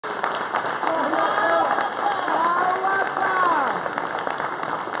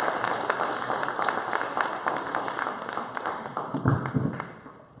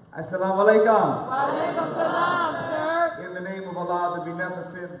Assalamu alaikum. Wa alaikum salam, sir. In the name of Allah, the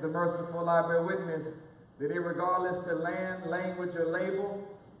Beneficent, the Merciful, I bear witness that irregardless to land, language, or label,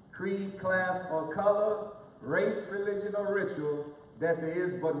 creed, class, or color, race, religion, or ritual, that there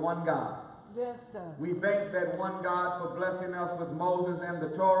is but one God. Yes, sir. We thank that one God for blessing us with Moses and the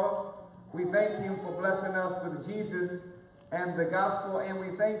Torah. We thank him for blessing us with Jesus and the gospel, and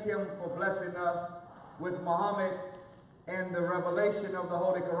we thank him for blessing us with Muhammad and the revelation of the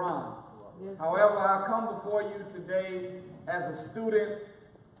Holy Quran. Yes, however, I come before you today as a student,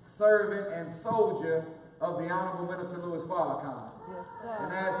 servant, and soldier of the Honorable Minister Louis Farrakhan. yes, sir.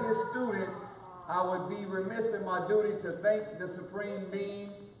 And as his student, I would be remiss in my duty to thank the Supreme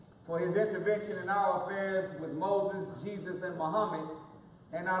Being for his intervention in our affairs with Moses, Jesus, and Muhammad.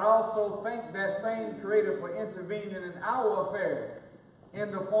 And I'd also thank that same Creator for intervening in our affairs in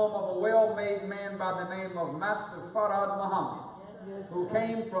the form of a well-made man by the name of Master Farad Muhammad, who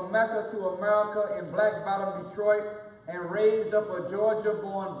came from Mecca to America in Black Bottom, Detroit, and raised up a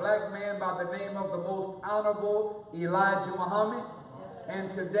Georgia-born black man by the name of the Most Honorable Elijah Muhammad,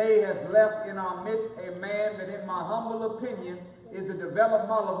 and today has left in our midst a man that, in my humble opinion, is a developed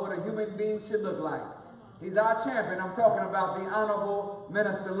model of what a human being should look like. He's our champion. I'm talking about the Honorable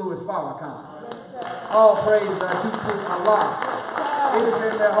Minister Louis Farrakhan. All praise to Allah. It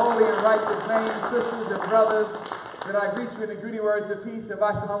is in their holy and righteous name, sisters and brothers, that I greet you in the greeting words of peace of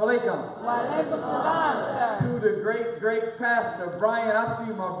Assalamu alaikum. Wa alaikum salam, sir. To the great, great Pastor Brian, I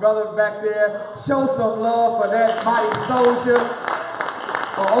see my brother back there. Show some love for that mighty soldier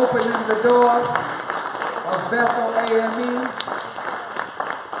for opening the doors of Bethel AME.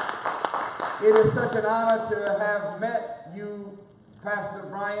 It is such an honor to have met you, Pastor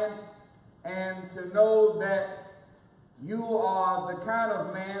Brian, and to know that you are the kind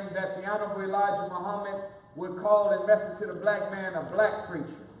of man that the Honorable Elijah Muhammad would call, in message to the black man, a black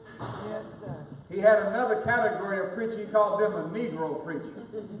preacher. Yes, sir. He had another category of preacher. He called them a Negro preacher.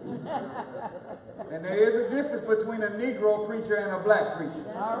 And there is a difference between a Negro preacher and a black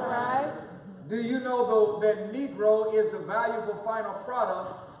preacher. All right. Do you know, though, that Negro is the valuable final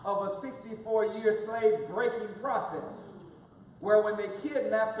product of a 64-year slave breaking process, where when they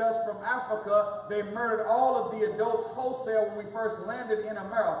kidnapped us from Africa, they murdered all of the adults wholesale when we first landed in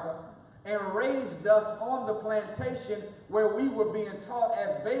America, and raised us on the plantation where we were being taught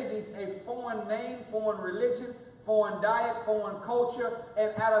as babies a foreign name, foreign religion, foreign diet, foreign culture,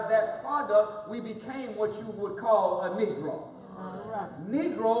 and out of that product, we became what you would call a Negro. All right.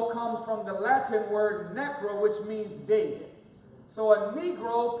 Negro comes from the Latin word necro, which means dead. So a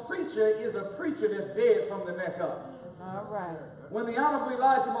Negro preacher is a preacher that's dead from the neck up. All right. When the Honorable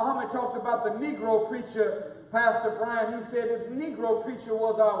Elijah Muhammad talked about the Negro preacher, Pastor Brian, he said that the Negro preacher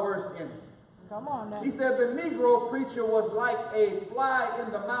was our worst enemy. Come on now. He said the Negro preacher was like a fly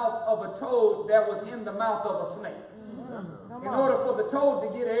in the mouth of a toad that was in the mouth of a snake. Come In on. order for the toad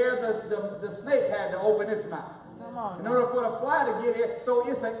to get air, the snake had to open its mouth. Come on. In order for the fly to get air, so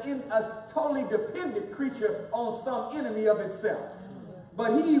it's a totally dependent creature on some enemy of itself.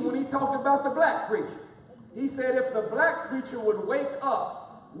 But when he talked about the black preacher, he said if the black preacher would wake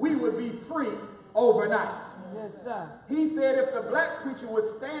up, we would be free overnight. Yes, sir. He said if the black preacher would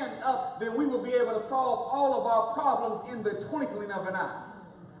stand up, then we would be able to solve all of our problems in the twinkling of an eye.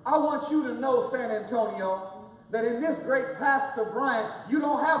 I want you to know, San Antonio, that in this great Pastor Brian, you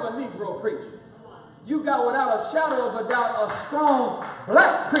don't have a Negro preacher. You got, without a shadow of a doubt, a strong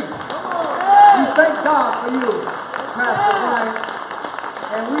black preacher. We thank God for you, Pastor Brian,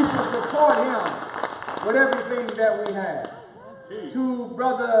 and we should support him with everything that we have. To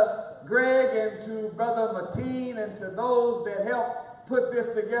Brother Greg and to Brother Mateen and to those that helped put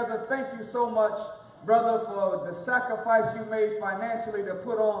this together, thank you so much, brother, for the sacrifice you made financially to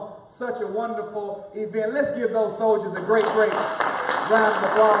put on such a wonderful event. Let's give those soldiers a great, great round of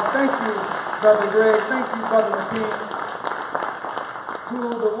applause. Thank you, Brother Greg. Thank you, Brother Mateen.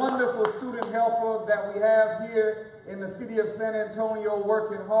 To the wonderful student helper that we have here in the city of San Antonio,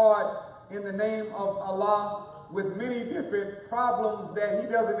 working hard in the name of Allah, with many different problems that he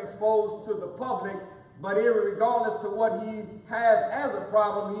doesn't expose to the public, but regardless to what he has as a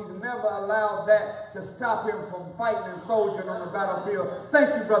problem, he's never allowed that to stop him from fighting and soldiering on the battlefield.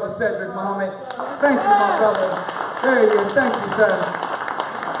 Thank you, Brother Cedric Muhammad. Thank you, my brother. There he is. Thank you, sir.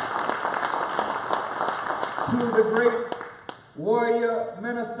 To the great warrior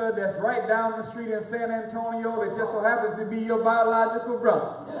minister that's right down the street in San Antonio that just so happens to be your biological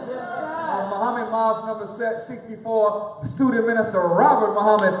brother. Muhammad Mosque number 64, student minister Robert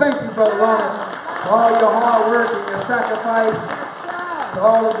Muhammad. Thank you, Brother Robert, for all your hard work and your sacrifice. To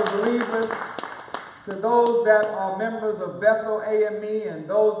all of the believers, to to those that are members of Bethel AME and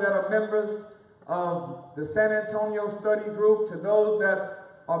those that are members of the San Antonio Study Group, to those that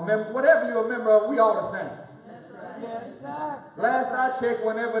are members, whatever you're a member of, we all the same. Yes, sir. Last I checked,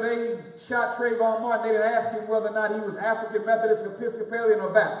 whenever they shot Trayvon Martin, they didn't ask him whether or not he was African, Methodist, Episcopalian, or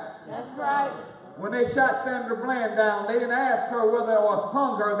Baptist. That's right. When they shot Senator Bland down, they didn't ask her whether, or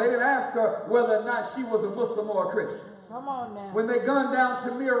hung her, they didn't ask her whether or not she was a Muslim or a Christian. Come on now. When they gunned down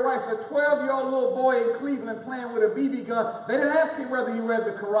Tamir Rice, a 12-year-old little boy in Cleveland playing with a BB gun, they didn't ask him whether he read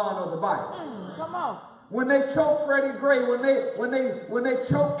the Quran or the Bible. Come on. When they choked Freddie Gray, when they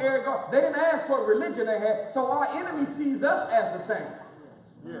choked Eric Garner, they didn't ask what religion they had. So our enemy sees us as the same.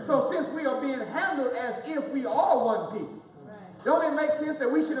 Yeah. So since we are being handled as if we are one people, don't it make sense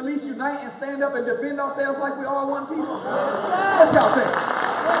that we should at least unite and stand up and defend ourselves like we are one people? What y'all think?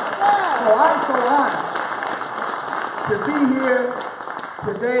 So I'm so honored to be here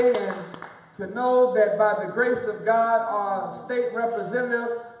today and to know that by the grace of God, our state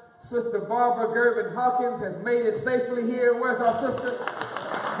representative, Sister Barbara Gervin Hawkins, has made it safely here. Where's our sister?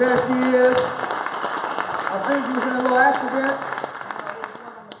 There she is. I think she was in a little accident.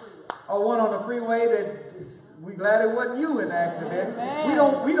 Or one on the freeway that we glad it wasn't you in the accident. Amen.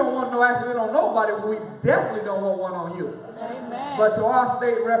 We don't want no accident on nobody, but we definitely don't want one on you. Amen. But to our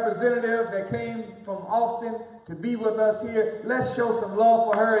state representative that came from Austin to be with us here, let's show some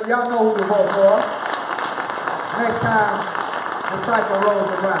love for her. Y'all know who to vote for. Next time the cycle rolls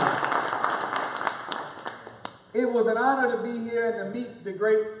around. It was an honor to be here and to meet the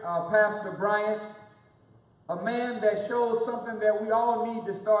great Pastor Bryant, a man that shows something that we all need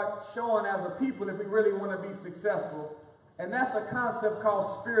to start showing as a people if we really want to be successful, and that's a concept called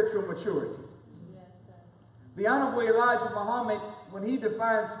spiritual maturity. Yes, sir. The Honorable Elijah Muhammad, when he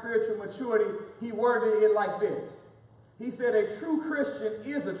defined spiritual maturity, he worded it like this. He said, a true Christian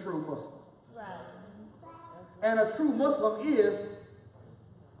is a true Muslim. Right. And a true Muslim is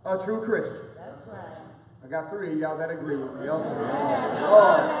a true Christian. That's right. I got 3 of y'all that agree with me. Okay.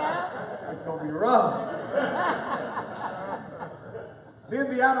 Oh, it's going to be rough.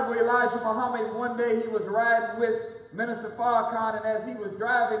 Then the Honorable Elijah Muhammad, one day he was riding with Minister Farrakhan, and as he was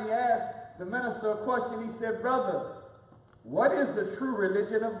driving, he asked the minister a question. He said, brother, what is the true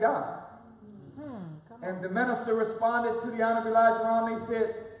religion of God? And the minister responded to the Honorable Elijah Muhammad. He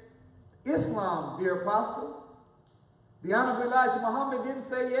said, Islam, dear apostle. The Honorable Elijah Muhammad didn't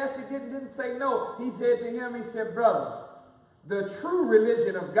say yes, he didn't say no. He said to him, he said, brother, the true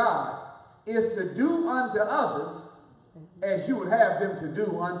religion of God is to do unto others as you would have them to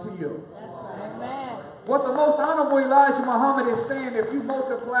do unto you. Amen. What the most Honorable Elijah Muhammad is saying, if you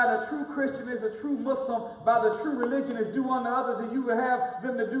multiply the true Christian is a true Muslim by the true religion is do unto others as you would have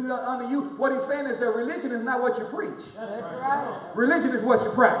them to do unto you, what he's saying is that religion is not what you preach. That's right. Religion is what you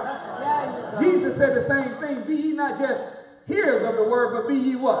practice. Jesus said the same thing, be ye not just hearers of the word, but be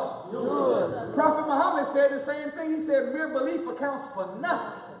ye what? Doers. Prophet Muhammad said the same thing. He said mere belief accounts for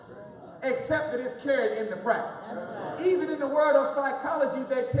nothing except that it's carried into practice. Right. Even in the world of psychology,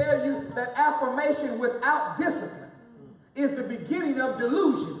 they tell you that affirmation without discipline is the beginning of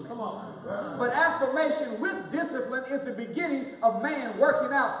delusion. Come on. But affirmation with discipline is the beginning of man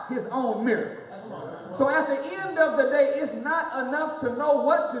working out his own miracles. So at the end of the day, it's not enough to know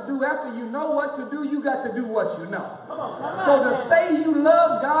what to do. After you know what to do, you got to do what you know. So to say you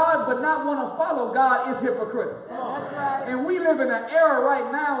love God but not want to follow God is hypocritical. Right. And we live in an era right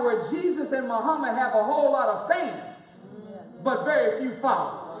now where Jesus and Muhammad have a whole lot of fans, but very few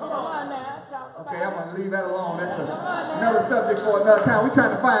followers. Come on now. Okay, I'm going to leave that alone. That's another subject for another time. We're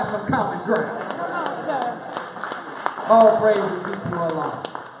trying to find some common ground. Come on, sir. All praise be to Allah.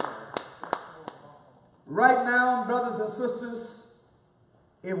 Right now, brothers and sisters,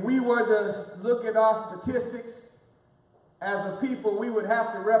 if we were to look at our statistics as a people, we would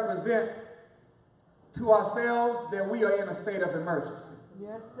have to represent to ourselves that we are in a state of emergency.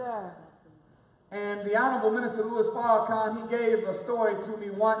 Yes, sir. And the Honorable Minister Louis Farrakhan, he gave a story to me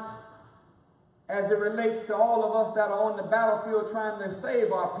once as it relates to all of us that are on the battlefield trying to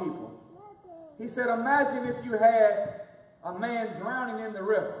save our people. He said, imagine if you had a man drowning in the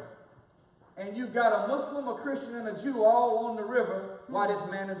river, and you got a Muslim, a Christian, and a Jew all on the river while this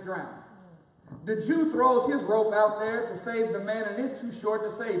man is drowning. The Jew throws his rope out there to save the man, and it's too short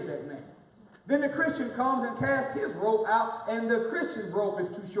to save that man. Then the Christian comes and casts his rope out, and the Christian's rope is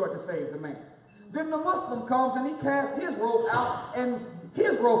too short to save the man. Then the Muslim comes and he casts his rope out, and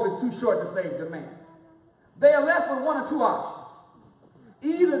his rope is too short to save the man. They are left with 1 or 2 options.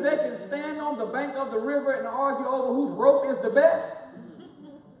 Either they can stand on the bank of the river and argue over whose rope is the best,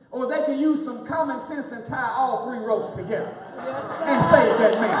 or they can use some common sense and tie all 3 ropes together and save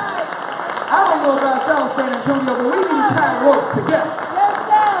that man. I don't know about y'all, San Antonio, but we need to tie ropes together. Yes,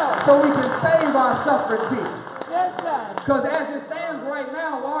 sir. So we can save our suffering people. Yes, sir. Because as it stands right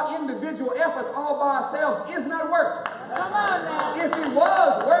now, our individual efforts all by ourselves is not working. Come on now. If it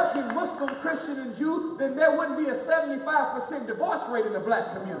was working, Muslim, Christian, and Jew, then there wouldn't be a 75% divorce rate in the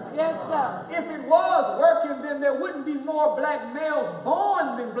black community. Yes, sir. If it was working, then there wouldn't be more black males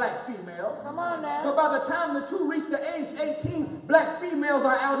born than black females. Come on now. But by the time the two reach the age 18, black females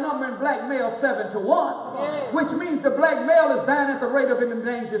are outnumbering black males 7-1, Yes. which means the black male is dying at the rate of an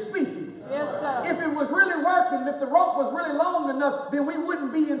endangered species. Yes, sir. If it was really working, if the rope was really long enough, then we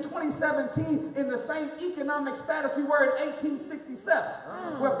wouldn't be in 2017 in the same economic status we were in 1867,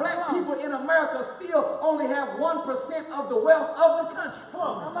 where black people in America still only have 1% of the wealth of the country.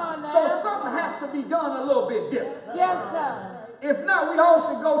 Come on now. So something has to be done a little bit different. Yes, sir. If not, we all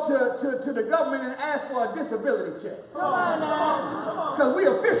should go to the government and ask for a disability check. Come on now. Because we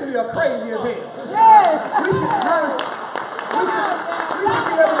officially are crazy as hell. Yes. We should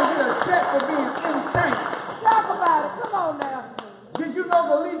be able to get a check for being insane. Talk about it. Come on now. Did you know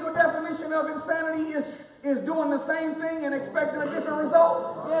the legal definition of insanity is doing the same thing and expecting a different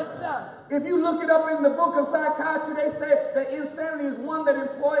result? Yes, sir. If you look it up in the book of psychiatry, they say that insanity is one that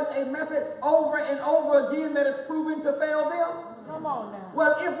employs a method over and over again that is proven to fail them. Come on now.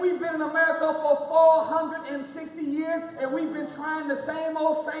 Well, if we've been in America for 460 years and we've been trying the same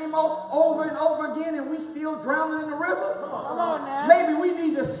old over and over again and we still drowning in the river, Come on now. maybe we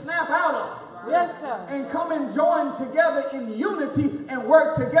need to snap out of it. Yes, sir. And come and join together in unity and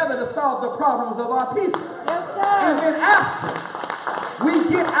work together to solve the problems of our people. Yes, And sir. then after we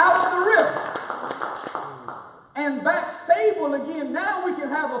get out of the river and back stable again, now we can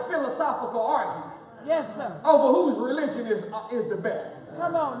have a philosophical argument Yes, sir. over whose religion is the best.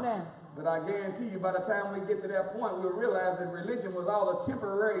 Come on now. But I guarantee you, by the time we get to that point, we'll realize that religion was all a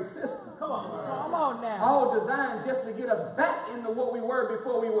temporary system. Come on now. All designed just to get us back into what we were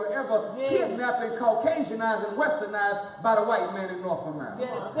before we were ever kidnapped and Caucasianized and westernized by the white man in North America.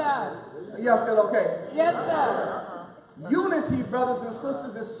 Yes, sir. Y'all still okay? Yes, sir. Unity, brothers and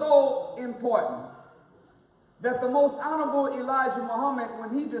sisters, is so important that the most honorable Elijah Muhammad,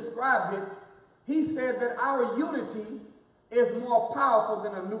 when he described it, he said that our unity is more powerful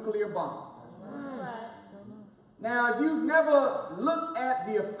than a nuclear bomb. Now, if you've never looked at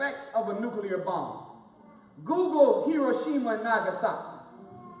the effects of a nuclear bomb, Google Hiroshima and Nagasaki,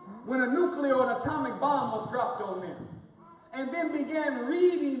 when a nuclear or an atomic bomb was dropped on them, and then began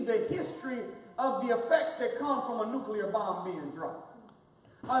reading the history of the effects that come from a nuclear bomb being dropped.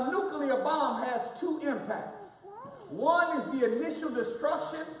 A nuclear bomb has two impacts. One is the initial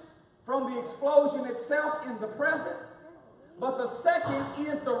destruction from the explosion itself in the present, but the second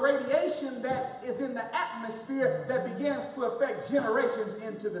is the radiation that is in the atmosphere that begins to affect generations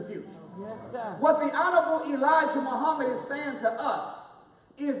into the future. Yes, sir. What the Honorable Elijah Muhammad is saying to us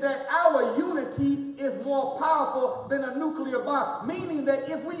is that our unity is more powerful than a nuclear bomb, meaning that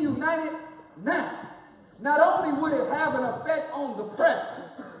if we united now, not only would it have an effect on the present,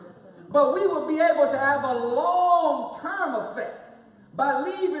 but we would be able to have a long-term effect by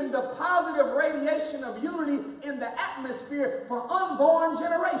leaving the positive radiation of unity in the atmosphere for unborn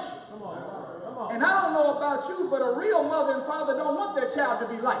generations. Come on. And I don't know about you, but a real mother and father don't want their child to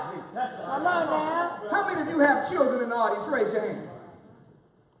be like them. Come on now. How many of you have children in the audience? Raise your hand.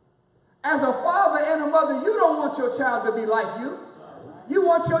 As a father and a mother, you don't want your child to be like you. You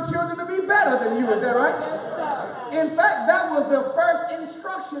want your children to be better than you. Is that right? Yes, sir. In fact, that was the first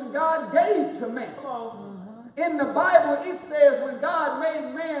instruction God gave to man. In the Bible, it says when God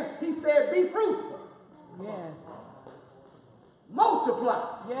made man, he said, be fruitful. Yes. Multiply.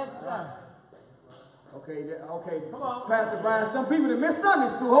 Yes, sir. Okay, come on. Pastor Brian, some people that miss Sunday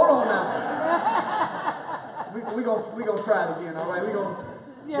school. Hold on now. we gonna try it again, all right?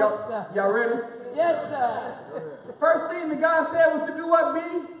 Yes, sir. Y'all ready? Yes, sir. The first thing that God said was to do what?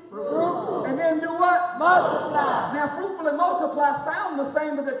 Be Fruitful. and then do what? Multiply. Now, fruitful and multiply sound the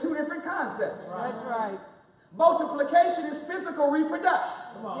same, but they're two different concepts. That's right. Multiplication is physical reproduction.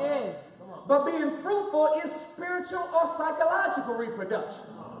 Yeah. But being fruitful is spiritual or psychological reproduction.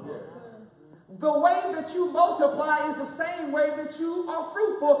 The way that you multiply is the same way that you are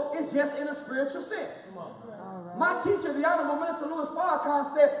fruitful. It's just in a spiritual sense. My teacher, the Honorable Minister Louis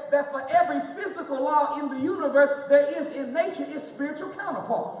Farrakhan, said that for every physical law in the universe, there is in nature its spiritual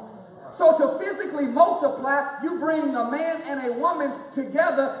counterpart. So to physically multiply, you bring a man and a woman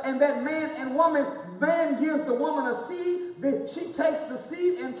together, and that man and woman, man gives the woman a seed, then she takes the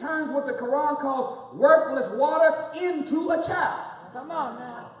seed and turns what the Quran calls worthless water into a child. Come on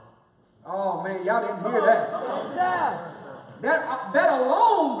now. Oh man, y'all didn't hear that. Yes, sir. That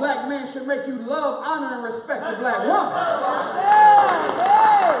alone, black man, should make you love, honor, and respect the black woman.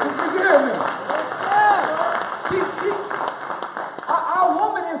 Did you hear me? Our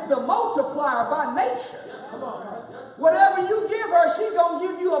woman is the multiplier by nature. Whatever you give her, she's going to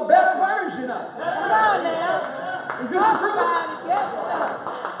give you a better version of it. Come on now. Is this the truth? Yes,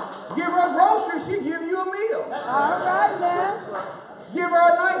 sir. Give her groceries, she'll give you a meal. All right now. Give her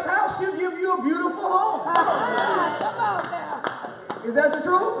a nice house, she'll give you a beautiful home. Come on now. Is that the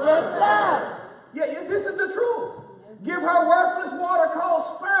truth? Yes, sir. Yeah, this is the truth. Give her worthless water called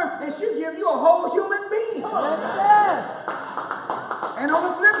sperm, and she'll give you a whole human being. Yes, sir. And on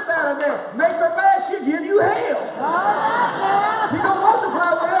the flip side of that, make her mad, she'll give you hell. All right now. She's going to multiply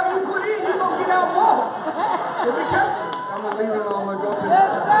whatever you put in, you're going to get out more. So be careful. I'm going to leave it alone and go to Yes,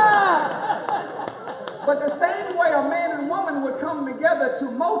 sir. But the same way a man and woman would come together to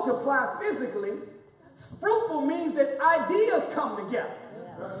multiply physically, fruitful means that ideas come together.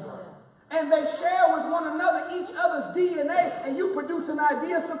 And they share with one another each other's DNA, and you produce an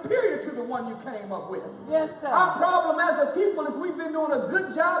idea superior to the one you came up with. Yes, sir. Our problem as a people is we've been doing a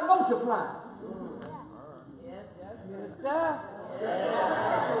good job multiplying. Yes, sir.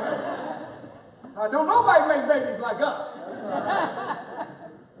 Don't nobody make babies like us.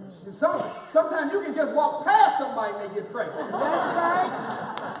 Sometimes you can just walk past somebody and they get pregnant. That's right.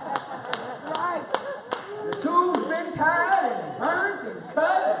 That's right. The tube's been tied and burnt and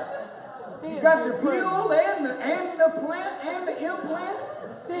cut. You got the pill and the plant and the implant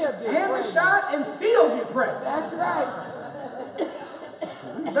and the shot and still get pregnant. That's right.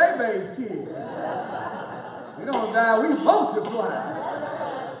 We baby's kids. We don't die, we multiply.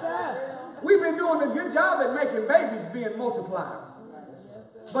 We've been doing a good job at making babies being multipliers.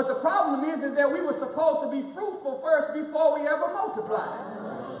 But the problem is that we were supposed to be fruitful first before we ever multiplied.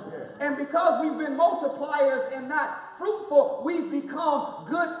 And because we've been multipliers and not fruitful, we've become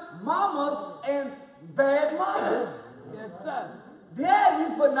good mamas and bad mamas. Yes, sir.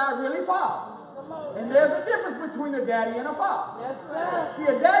 Daddies, but not really fathers. And there's a difference between a daddy and a father. Yes, sir. See,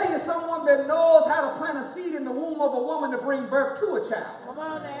 a daddy is someone that knows how to plant a seed in the womb of a woman to bring birth to a child. Come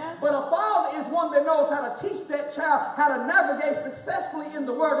on now. But a father is one that knows how to teach that child how to navigate successfully in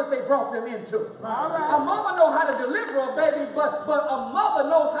the world that they brought them into. All right. A mama knows how to deliver a baby, but a mother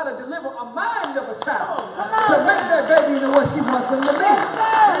knows how to deliver a mind of a child to make that baby into what she wants him to be. Yes,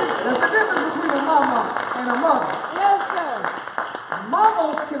 sir. There's a difference between a mama and a mother. Yes, sir.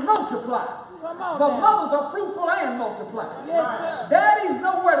 Mamas can multiply, Come on but now. mothers are fruitful and multiply. Yes, sir. Daddies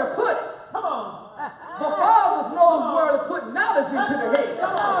know where to put it. Come on. But fathers knows where to put knowledge into the head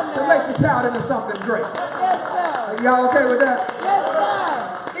to make the child into something great. Yes, sir. Y'all okay with that? Yes,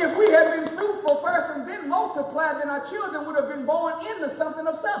 sir. If we had been fruitful first and then multiplied, then our children would have been born into something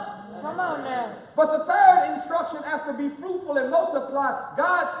of substance. Come on now. But the third instruction after be fruitful and multiply,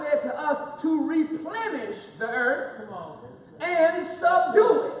 God said to us to replenish the earth and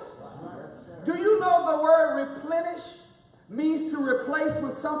subdue it. Do you know the word replenish means to replace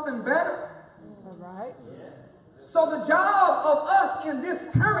with something better? All right. So the job of us in this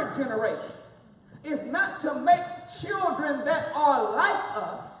current generation is not to make children that are like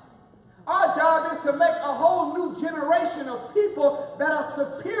us. Our job is to make a whole new generation of people that are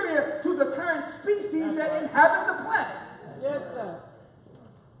superior to the current species that inhabit the planet. Yes, sir.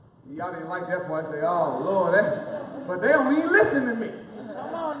 Y'all didn't like that part. I say, oh, Lord, but they don't even listen to me.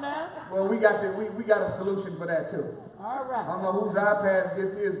 Come on now. Well, we got a solution for that too. All I right. don't know whose iPad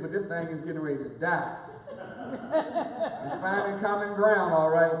this is, but this thing is getting ready to die. It's finding common ground, all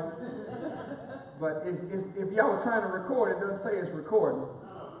right. But if y'all are trying to record, it doesn't say it's recording.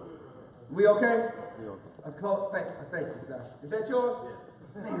 We okay? Thank you, sir. Is that yours?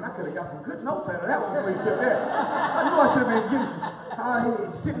 Man, I could have got some good notes out of that one before you took that. I knew I should have been getting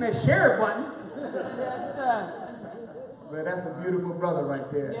some, hitting that share button. Yes, sir. But that's a beautiful brother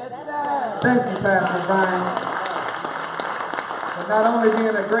right there. Yes, sir. Thank you, Pastor Brian. For not only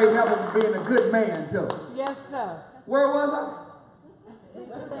being a great helper, but being a good man, too. Yes, sir. Where was I?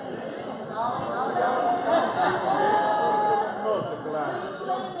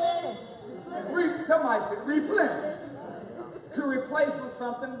 Somebody said replenish. To replace with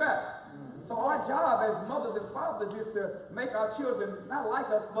something better. So our job as mothers and fathers is to make our children not like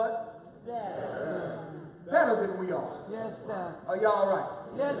us, but better than we are. Yes, sir. Are y'all all right?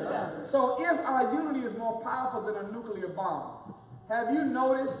 Yes, sir. So if our unity is more powerful than a nuclear bomb, have you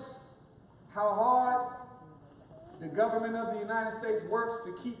noticed how hard the government of the United States works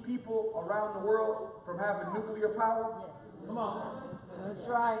to keep people around the world from having nuclear power? Come on. That's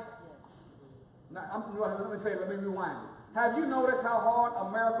right. Now, let me rewind it. Have you noticed how hard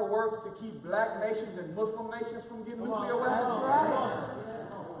America works to keep black nations and Muslim nations from getting nuclear weapons? That's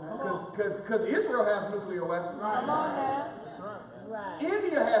right. Because Israel has nuclear weapons. Come on now. Right.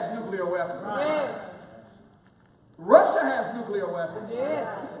 India has nuclear weapons. Yes. Russia has nuclear weapons. Yes.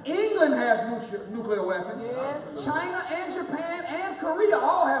 England has nuclear weapons. Yes. China and Japan and Korea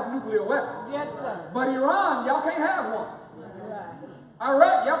all have nuclear weapons. Yes, sir. But Iran, y'all can't have one. Right.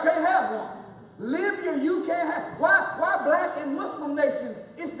 Iraq, y'all can't have one. Libya, you can't have. Why black and Muslim nations?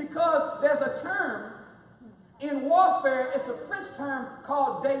 It's because there's a term in warfare. It's a French term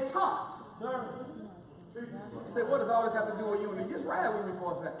called détente. You say, what does all this have to do with unity? Just ride with me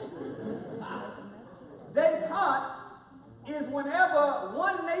for a second. Détente is whenever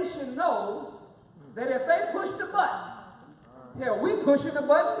one nation knows that if they push the button, hell, we pushing the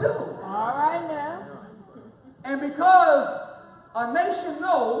button too. All right now. And because a nation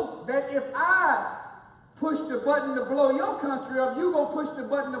knows that if I push the button to blow your country up, you're going to push the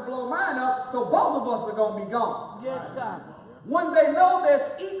button to blow mine up, so both of us are going to be gone. Yes, sir. When they know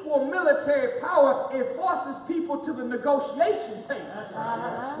there's equal military power, it forces people to the negotiation table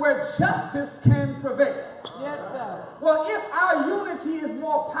where justice can prevail. Yes, sir. Well, if our unity is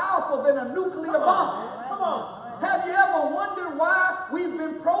more powerful than a nuclear bomb, have you ever wondered why we've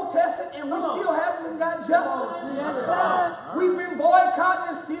been protesting and we still haven't got justice? Yes, sir. We've been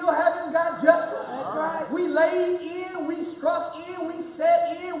boycotting and still haven't got justice. That's right. We laid in, we struck in, we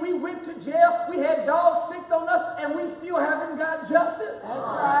sat in, we went to jail, we had dogs sick on us, and we still haven't got justice. That's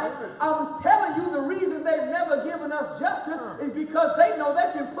right. I'm telling you, the reason they've never given us justice is because they know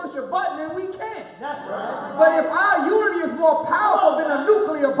they can push a button and we can't. That's right. But if our unity is more powerful than a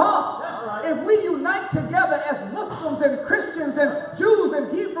nuclear bomb, if we unite together as Muslims and Christians and Jews and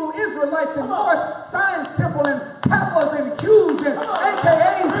Hebrew Israelites and Norse Science Temple and Kappas and Qs and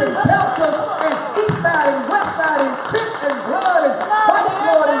AKAs and Deltas and Eastside and Westside and Crip and Blood and White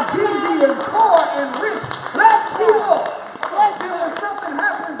Lord and GD and poor and rich black people, then when something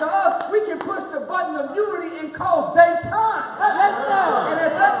happens to us, we can push the button of unity and cause détente. Yes, sir. And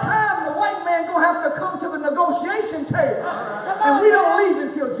at that time, the white man gonna have to come to the negotiation table, and we don't leave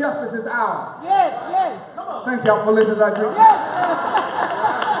until justice is ours. Yes, yes. Thank y'all for listening. Yes,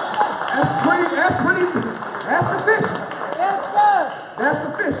 That's sufficient. yes, sir. That's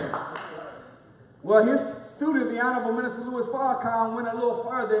sufficient. Well, his student, the Honorable Minister Louis Farrakhan, went a little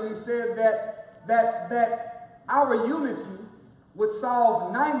further and he said that our unity would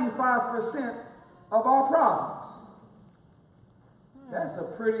solve 95% of our problems. That's a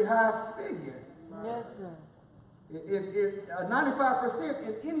pretty high figure. Yes, sir. If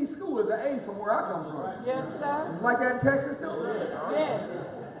 95% in any school is an A from where I come from. Yes, sir. It's like that in Texas too. Yes.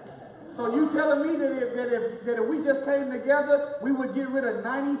 So you telling me that if we just came together, we would get rid of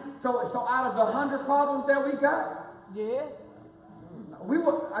 90? So out of the 100 problems that we got, Yeah.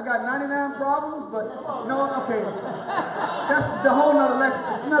 I got 99 problems, but no, okay. That's the whole nother lecture.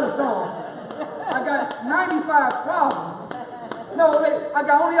 It's another song. I got 95 problems. No, wait, I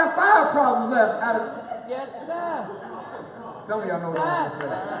only have 5 problems left out of. Yes, sir. Some of y'all know what I'm going to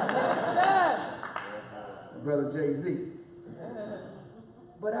say. Yes, Brother Jay-Z.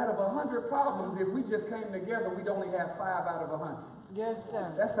 But out of 100 problems, if we just came together, we'd only have 5 out of 100. sir. Yes,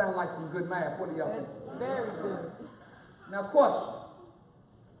 sir. That sounds like some good math. What do y'all think? That's very good. Now, question.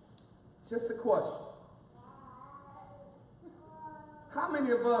 Just a question. How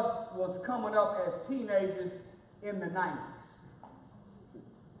many of us was coming up as teenagers in the 90s?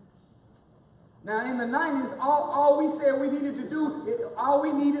 Now, in the 90s, all we said we needed to do, all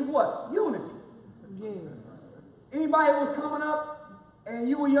we need is what? Unity. Yeah. Anybody that was coming up and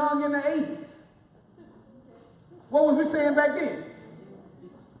you were young in the 80s, what was we saying back then?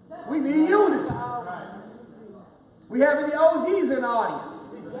 We need unity. We have any OGs in the audience?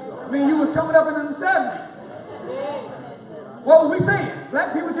 I mean, you was coming up in the 70s. What was we saying?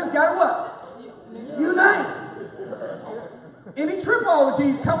 Black people just got to what? Unite. Any triple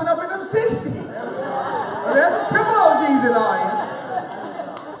OGs coming up in them 60s? Well, there's some triple OGs in the audience.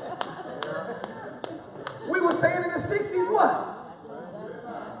 We were saying in the 60s what?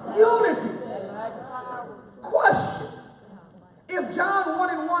 Unity. Question. If John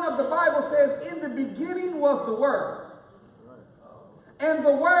 1:1 of the Bible says, in the beginning was the Word, and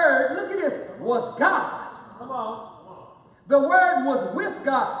the Word, look at this, was God. Come on. The Word was with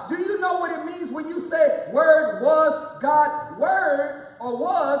God. Do you know what it means when you say Word was God? Word, or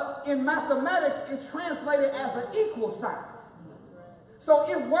was, in mathematics, is translated as an equal sign. So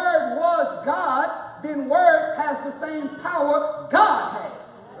if Word was God, then Word has the same power God has.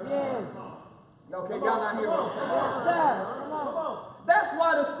 Yes. Okay, y'all not hear what I'm saying? Yes, sir. Come on. That's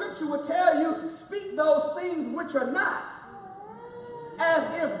why the scripture would tell you, speak those things which are not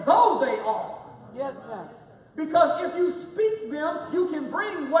as if though they are. Yes, sir. Because if you speak them, you can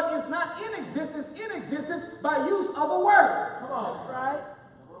bring what is not in existence by use of a word. Come on. That's right.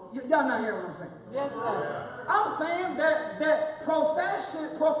 Y'all not hearing what I'm saying? Yes, sir. I'm saying that professing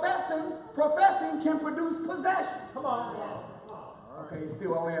can produce possession. Come on. Okay, you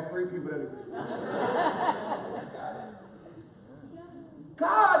still only have 3 people that agree.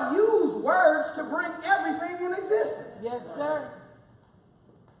 God used words to bring everything in existence. Yes, sir.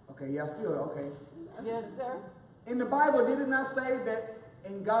 Okay, y'all still okay. Yes, sir. In the Bible, did it not say that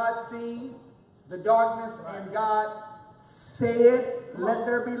in God seen the darkness and God said, let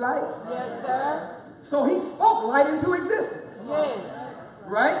there be light? Yes, sir. So he spoke light into existence. Yes.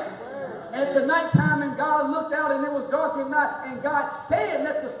 Right? At the nighttime, and God looked out and it was dark at night, and God said,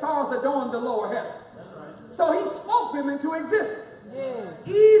 let the stars adorn the lower heaven. So he spoke them into existence. Yes.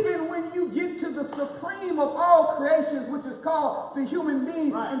 Even when you get to the supreme of all creations, which is called the human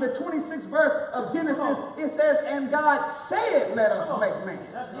being, in the 26th verse of Genesis, it says, and God said, let us make man.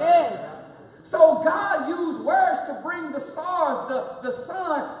 Yes. So God used words to bring the stars, the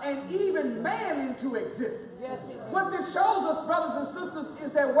sun, and even man into existence. Yes, What this shows us, brothers and sisters,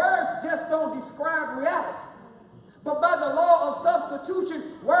 is that words just don't describe reality. But by the law of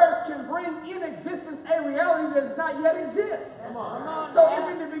substitution, words can bring in existence a reality that does not yet exist. So if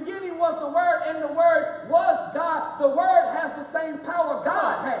in the beginning was the Word and the Word was God, the Word has the same power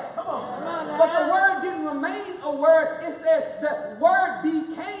God had. But the Word didn't remain a word. It said the Word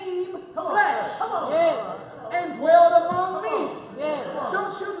became flesh and dwelled among men.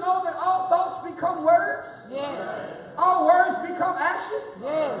 Don't you know that all thoughts become words? All words become actions?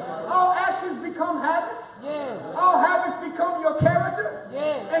 All actions become habits? All habits become your character?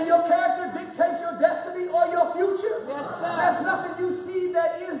 And your character dictates your destiny or your future? There's nothing you see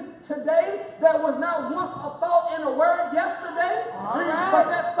that is today that was not once a thought and a word yesterday. But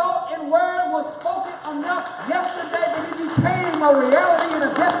that thought and word was spoken enough yesterday that it became a reality and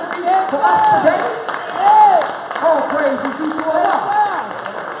a destiny for us today. All praise be due to Allah.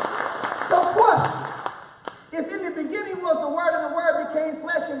 So question. If in the beginning was the Word and the Word became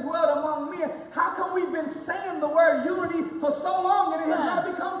flesh and dwelled among men, how come we've been saying the word unity for so long and it has not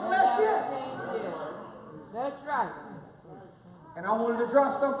become flesh yet? That's right. And I wanted to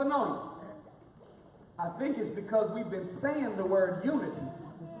drop something on you. I think it's because we've been saying the word unity.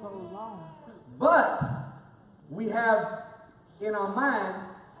 But we have in our mind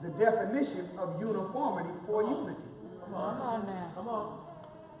the definition of uniformity for unity. Come on now. Come on.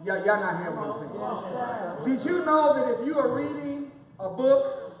 Y'all not hearing what I'm saying? Did you know that if you are reading a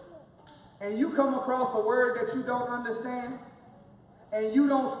book and you come across a word that you don't understand and you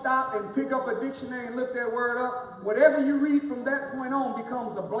don't stop and pick up a dictionary and look that word up, whatever you read from that point on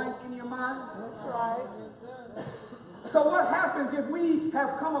becomes a blank in your mind? That's right. So what happens if we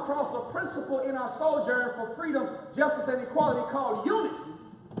have come across a principle in our sojourn for freedom, justice, and equality called unity,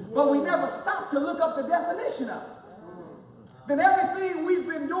 but we never stop to look up the definition of it? Then everything we've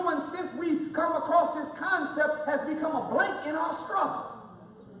been doing since we come across this concept has become a blank in our struggle.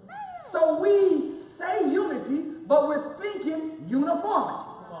 So we say unity, but we're thinking uniformity.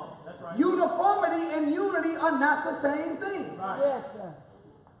 Right. Uniformity and unity are not the same thing. Right. Yes, sir.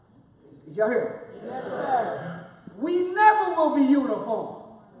 Did y'all hear me? Yes, sir. We never will be uniform.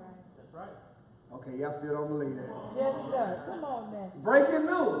 That's right. Okay, y'all still don't believe that. Yes, sir. Come on now. Breaking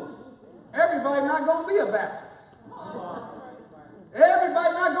news. Everybody not going to be a Baptist.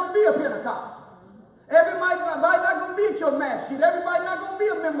 Everybody not going to be a Pentecostal. Everybody not going to be at your masjid. Everybody not going to be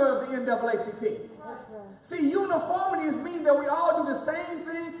a member of the NAACP. See, uniformity means that we all do the same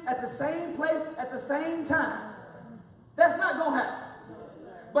thing at the same place at the same time. That's not going to happen.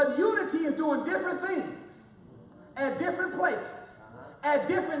 But unity is doing different things at different places, at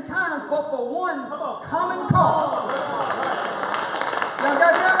different times, but for one common cause. Y'all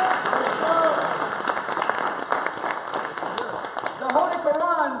got that? The Holy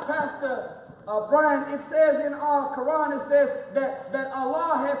Quran, Pastor Brian, it says in our Quran, it says that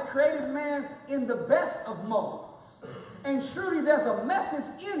Allah has created man in the best of modes. And surely there's a message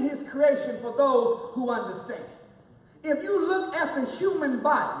in his creation for those who understand. If you look at the human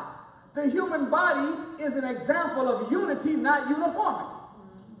body is an example of unity, not uniformity.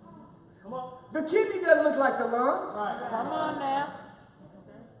 Come on. The kidney doesn't look like the lungs. Right. Come on now.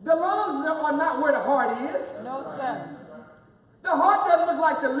 The lungs are not where the heart is. No, sir. The heart doesn't look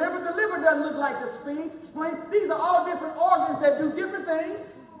like the liver. The liver doesn't look like the spleen. These are all different organs that do different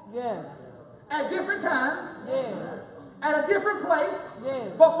things. Yes. At different times. Yes. At a different place.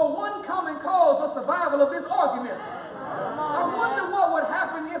 Yes. But for one common cause, the survival of this organism. I wonder what would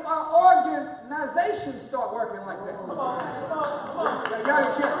happen if our organizations start working like that. Y'all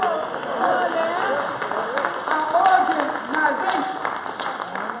didn't catch that. Our organization.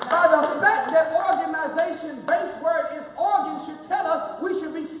 By the fact that organization, base word is organ, should tell us we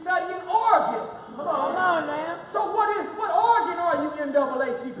should be studying organs. Come on now. So what organ are you,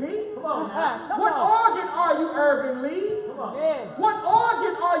 NAACP? What organ are you, Urban League? Yeah. What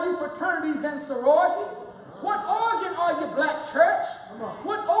organ are you, fraternities and sororities? What organ are you, Black Church?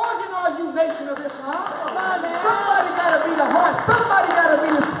 What organ are you, Nation of Islam? Somebody got to be the heart. Somebody got to be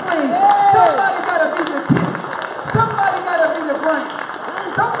the spleen. Somebody got to be the kidney. Somebody got to be the brain.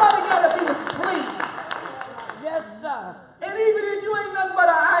 Somebody got to be the spleen. Yes, sir. And even if you ain't nothing but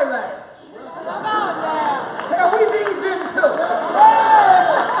an eyelash, Come on now. hell, we need them too.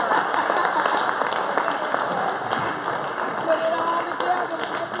 Put it all together.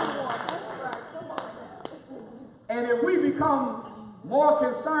 That's right. Come on now. And if we become more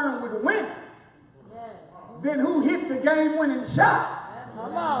concerned with winning than who hit the game-winning shot,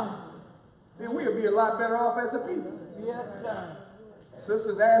 Come on. then we'll be a lot better off as a people. Yes, sir.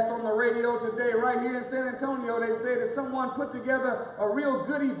 Sisters asked on the radio today, right here in San Antonio, they said that someone put together a real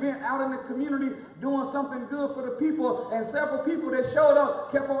good event out in the community doing something good for the people, and several people that showed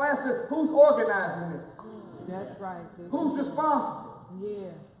up kept on asking, who's organizing this? That's right. Who's responsible?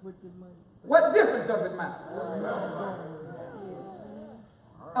 Yeah, with the money. What difference does it make?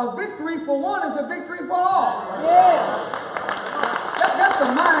 A victory for one is a victory for all. Yeah. That's the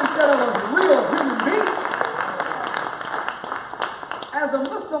mindset of a real human being. As a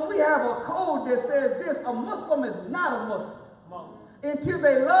Muslim, we have a code that says this: a Muslim is not a Muslim until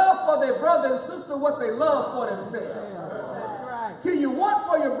they love for their brother and sister what they love for themselves. That's right. Till you want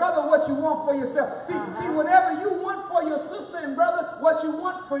for your brother what you want for yourself. See, whenever you want for your sister and brother what you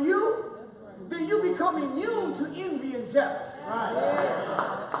want for you, then you become immune to envy and jealousy.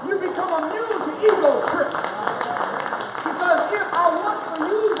 You become immune to ego trips. Because if I want for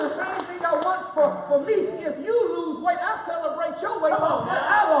you the same thing I want for me, if you lose weight, I celebrate your weight loss like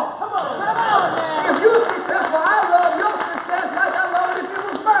I lost. Come on now. If you're successful, I love your success like I love it if it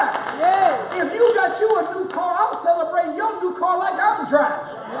was mine. Yeah. If you got you a new car, I'm celebrating your new car like I'm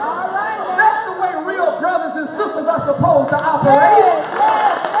driving. All right now. That's the way real brothers and sisters are supposed to operate.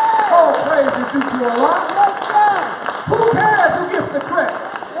 All praise is due to Allah. Who cares who gets the credit?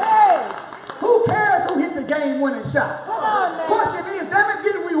 Who cares who hit the game-winning shot? Come on now. Question is, damn it,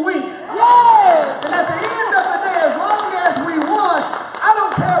 did we win? Yeah. And at the end of the day, as long as we won, I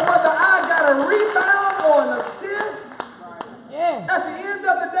don't care whether I got a rebound or an assist. Yeah. At the end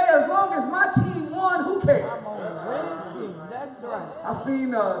of the day, as long as my team won, who cares? I'm on the winning team. That's right. I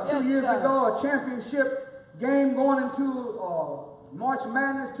seen 2 years ago a championship game going into March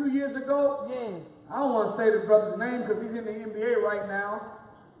Madness 2 years ago. Yeah. I don't want to say the brother's name because he's in the NBA right now.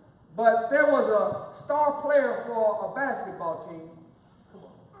 But there was a star player for a basketball team.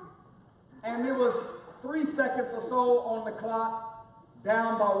 And it was 3 seconds or so on the clock,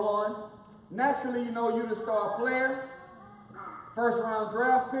 down by 1. Naturally, you know, you're the star player. First round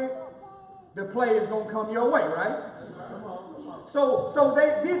draft pick. The play is going to come your way, right? So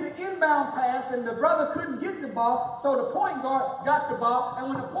they did the inbound pass, and the brother couldn't get the ball, so the point guard got the ball, and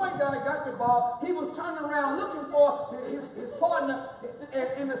when the point guard got the ball, he was turning around looking for his partner,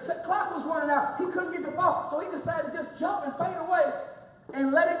 and the clock was running out. He couldn't get the ball, so he decided to just jump and fade away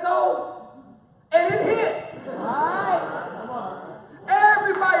and let it go, and it hit. All right.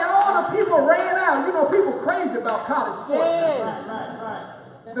 Everybody, all the people ran out. You know, people crazy about college sports. Yeah.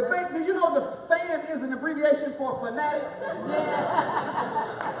 Did you know the fan is an abbreviation for fanatic?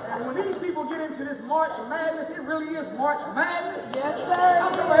 And when these people get into this March Madness, it really is March Madness. Yes, sir.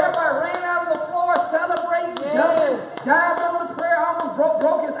 I'm talking about everybody ran out on the floor celebrating, jumping, diving on the prayer, almost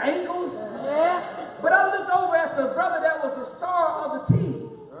broke his ankles. Yeah. But I looked over at the brother that was the star of the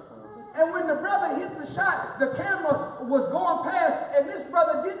team. And when the brother hit the shot, the camera was going past, and this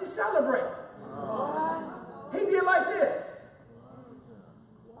brother didn't celebrate. He did like this.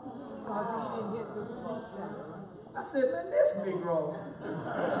 I said, man, this Negro. Come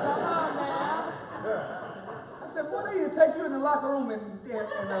on now. I said, boy, they need to take you in the locker room and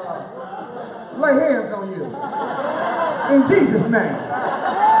lay hands on you. In Jesus' name.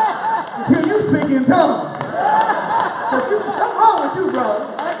 Until you speak in tongues. Something wrong with you, brother.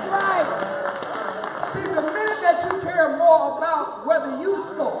 That's right. See, the minute that you care more about whether you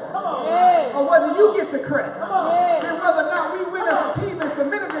score Yeah. or whether you get the credit, Yeah. and whether or not we win as a team, is the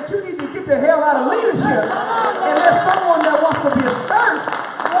minute that you need to get the hell out of leadership and let someone that wants to be a servant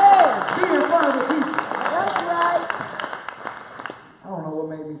Yeah. be in front of the people. That's right. I don't know what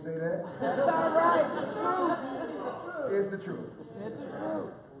made me say that. That's all right. It's true.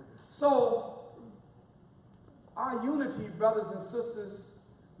 So, our unity, brothers and sisters,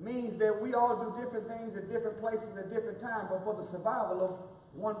 means that we all do different things at different places at different times, but for the survival of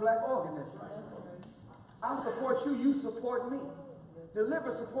one black organism. I support you, you support me. The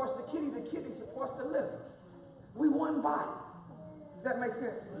liver supports the kidney supports the liver. We one body. Does that make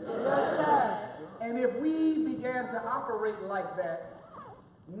sense? Yes, sir. And if we began to operate like that,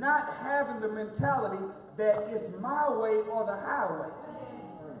 not having the mentality that it's my way or the highway.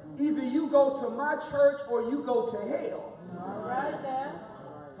 Either you go to my church or you go to hell. All right now.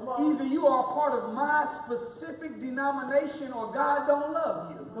 Either you are a part of my specific denomination or God don't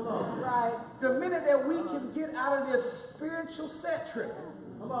love you. Come on. Right. The minute that we can get out of this spiritual set tripping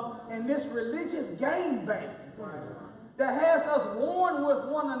and this religious game bang that has us warring with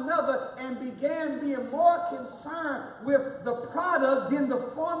one another and began being more concerned with the product than the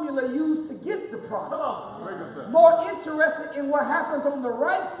formula used to get the product. More interested in what happens on the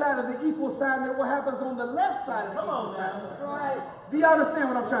right side of the equal sign than what happens on the left side of the equal sign. Right. Do you understand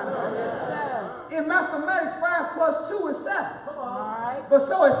what I'm trying to say? Yes, sir. In mathematics, 5 plus 2 is 7. All right. But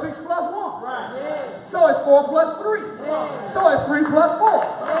so is 6 plus 1. Yeah. So is 4 plus 3. Yeah. So is 3 plus 4.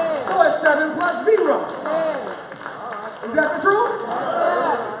 Yeah. So is 7 plus 0. Yeah. Is that the truth?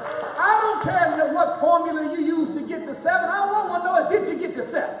 Yeah. I don't care what formula you use to get to 7. All I want to know is, did you get to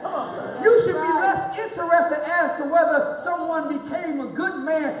 7? You should be less interested as to whether someone became a good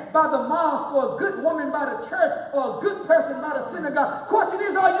man by the mosque or a good woman by the church or a good person by the synagogue. Question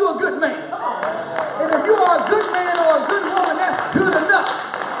is, are you a good man? And if you are a good man or a good woman, that's good enough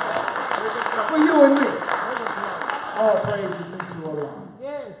for you and me. All praise be to Allah.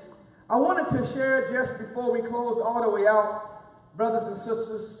 Yeah. I wanted to share just before we closed all the way out, brothers and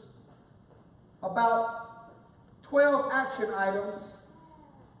sisters, about 12 action items.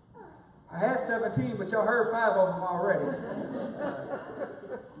 I had 17, but y'all heard 5 of them already.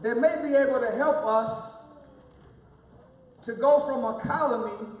 That may be able to help us to go from a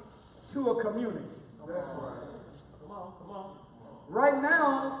colony to a community. That's right. Come on, come on. Right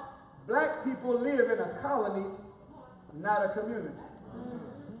now, black people live in a colony, not a community.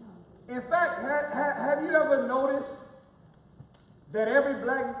 In fact, have you ever noticed that every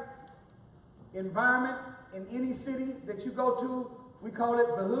black environment in any city that you go to, we call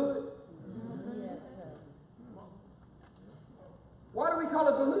it the hood? Yes, sir. Why do we call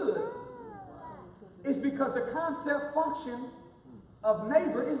it the hood? It's because the concept function of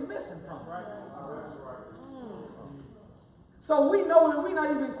neighbor is missing from it. So we know that we're not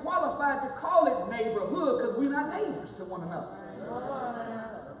even qualified to call it neighborhood because we're not neighbors to one another.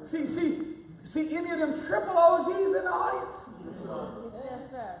 See any of them triple OGs in the audience? Yes,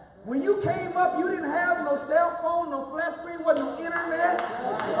 sir. When you came up, you didn't have no cell phone, no flat screen, wasn't no internet,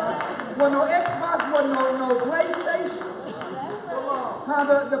 wasn't no Xbox, wasn't no PlayStation.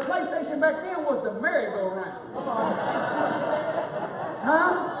 The PlayStation back then was the merry-go-round.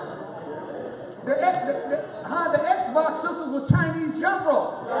 The Xbox sisters was Chinese jump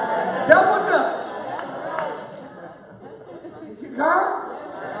rope. Double Dutch. Girl?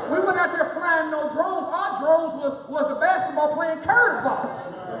 We went out there flying no drones. Our drones was the basketball playing curveball.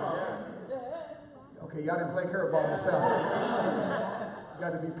 Okay, y'all didn't play curveball myself. You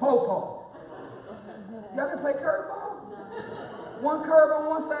got to be po-po. Y'all didn't play curveball? One curve on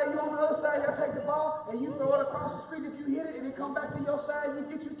one side, you on the other side, y'all take the ball and you throw it across the street. If you hit it and it come back to your side, you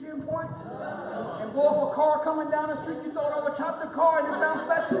get you 10 points. And boy, if a car coming down the street, you throw it over top of the car and it bounce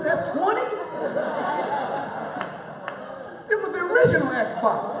back to you. That's 20? It was the original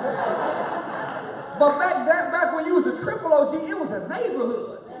Xbox. But back when you was a triple OG, it was a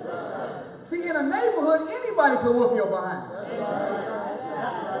neighborhood. See, in a neighborhood, anybody could whoop your behind.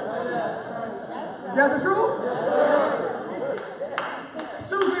 Is that the truth?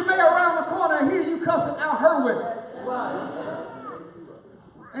 Susie May around the corner and hear you cussing out her with it.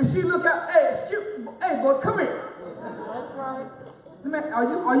 And she look out, hey boy, come here. That's right.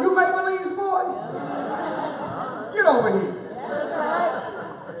 Are you Maybelline's boy? Get over here.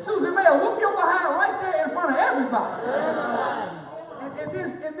 Susie May will whoop your behind right there in front of everybody. And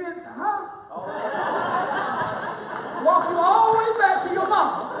then, walk you all the way back to your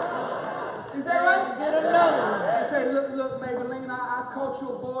mama. Is that right? Get another. And say, look, Maybelline, I caught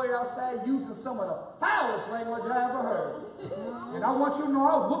your boy outside using some of the foulest language I ever heard. And I want you to know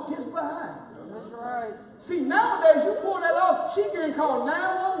I whooped his behind. That's right. See, nowadays you pull that off, she getting called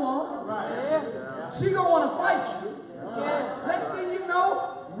 911. Right. Yeah. She gonna want to fight you. Yeah. Next thing you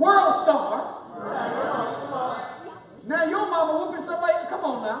know, world star. Now your mama whooping somebody. Come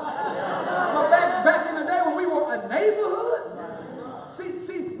on now. But back in the day when we were a neighborhood,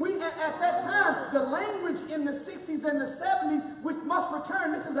 see, we at that time the language in the 60s and the 70s, which must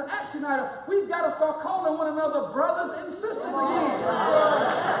return. This is an action item. We've got to start calling one another brothers and sisters again.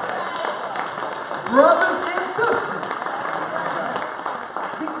 Brothers and sisters.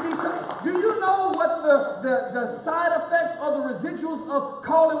 Do you know what the side effects or the residuals of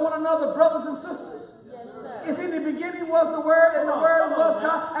calling one another brothers and sisters? If in the beginning was the Word and the Word was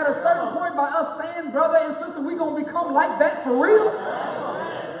God, at a certain point by us saying brother and sister, we're going to become like that for real?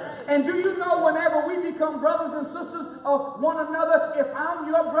 And do you know whenever we become brothers and sisters of one another, if I'm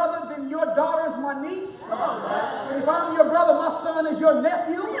your brother, then your daughter is my niece? And if I'm your brother, my son is your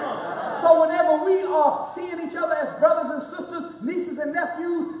nephew? So whenever we are seeing each other as brothers and sisters, nieces and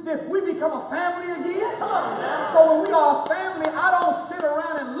nephews, then we become a family again? So when we are a family, I don't sit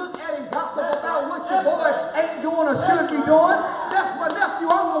around and look at and gossip about what your boy ain't doing or should be doing. That's my nephew.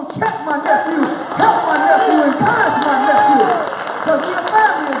 I'm going to check my nephew, help my nephew, encourage my nephew. Because we're a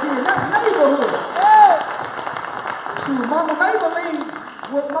family again. That's neighborhood. Shoot, Mama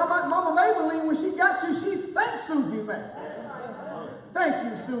Maybelline, when she got you, she thanked Susie May. Thank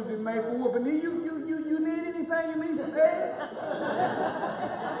you, Susie May, for whooping me. You need anything? You need some eggs?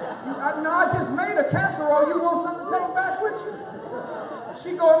 I just made a casserole. You want something to take back with you?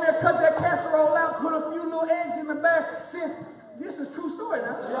 She go in there, cut that casserole out, put a few little eggs in the bag, send. This is true story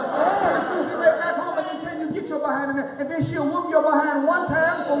now. Send Susie May back home and tell you get your behind in there, and then she'll whoop your behind one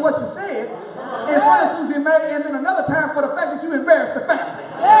time for what you said in front of Susie May, and then another time for the fact that you embarrassed the family.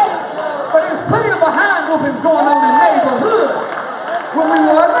 But there's plenty of behind whoopings going on in neighborhood when we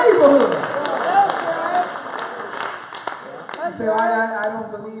were a neighborhood. You say, I don't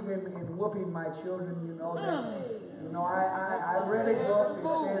believe in whooping my children. You know that. I read a book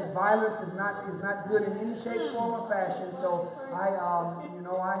that says violence is not good in any shape, form, or fashion. So I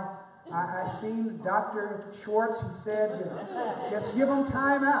seen Dr. Schwartz. He said, just give them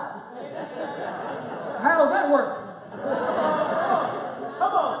time out. How's that work?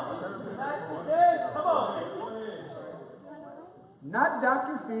 Come on. Not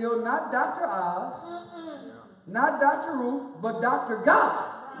Dr. Field, not Dr. Oz, not Dr. Ruth, but Dr. God.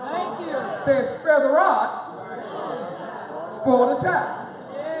 Thank you. Says, spare the rod, spoil the child.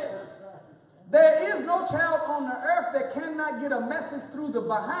 There is no child on the earth that cannot get a message through the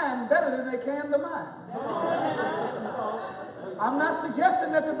behind better than they can the mind. I'm not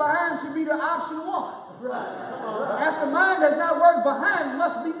suggesting that the behind should be the option one. After mind has not worked, behind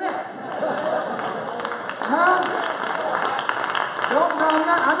must be next. Huh?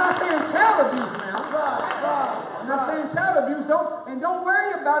 I'm not saying child abuse now. I'm not saying child abuse. Don't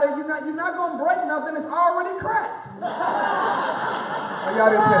worry about it. You're not going to break nothing. It's already cracked. Oh, y'all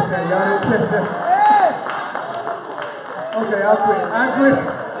didn't catch that. Okay, I'll quit. I quit.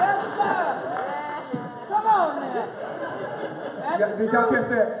 Come on now. Did y'all catch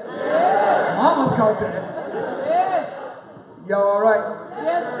that? Yeah. Mama's caught that. Yeah. Y'all all right?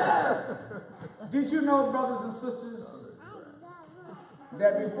 Yes, sir. Did you know, brothers and sisters,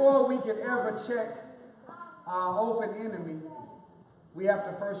 that before we can ever check our open enemy, we have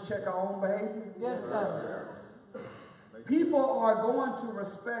to first check our own behavior? Yes, sir. People are going to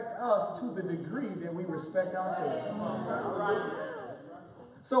respect us to the degree that we respect ourselves.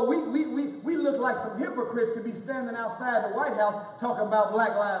 So we look like some hypocrites to be standing outside the White House talking about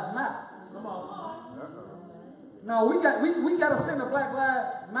Black Lives Matter. No, we got to send a Black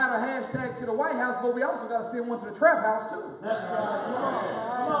Lives Matter hashtag to the White House, but we also got to send one to the trap house too. That's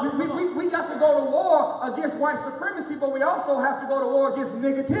right. We got to go to war against white supremacy, but we also have to go to war against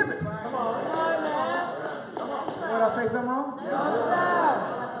negativity. Come on. Did I say something wrong?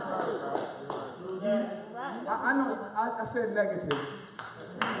 I know. I said negativity.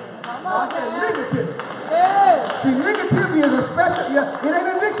 I said negativity. Yeah. See, negativity is a special. Yeah, it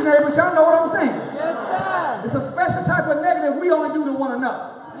ain't a dictionary, but y'all know what I'm saying. Yes, sir. It's a special type of negative we only do to one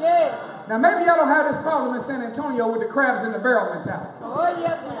another. Yeah. Now, maybe y'all don't have this problem in San Antonio with the crabs in the barrel mentality. Oh,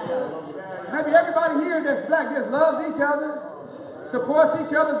 yes, we do. Maybe everybody here that's black just loves each other, supports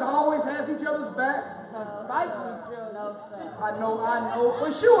each other, always has each other's backs. Fight each other. I know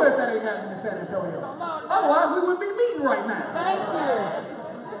for sure that ain't happening in San Antonio. Otherwise, we wouldn't be meeting right now. Thank you.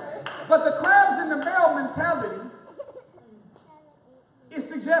 But the crabs in the barrel mentality, it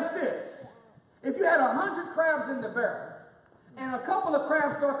suggests this. If you had 100 crabs in the barrel, and a couple of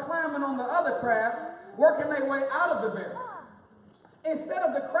crabs start climbing on the other crabs, working their way out of the barrel, instead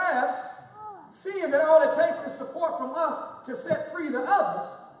of the crabs seeing that all it takes is support from us to set free the others,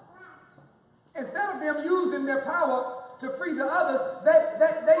 instead of them using their power to free the others,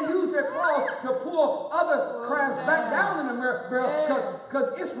 they use their claws to pull other crabs back down in the barrel,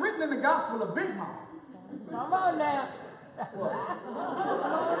 because it's written in the Gospel of Big Mama. Come on now. What? Come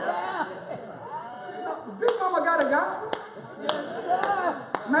on now. Big Mama got a gospel. Yes, sir.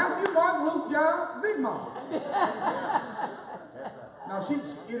 Matthew, Mark, Luke, John, Big Mama. Now,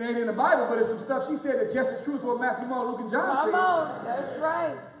 it ain't in the Bible, but it's some stuff she said that just as true as what Matthew, Mark, Luke, and John said. Come on. That's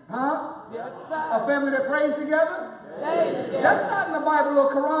right. Huh? Yes, A sir. family that prays together? Thank you. That's not in the Bible or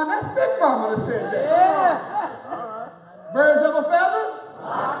Quran. That's Big Mama that said that. Yeah. Birds of a feather?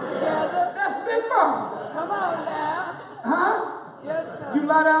 All together. That's Big Mama. Come on now. Huh? Yes, sir. You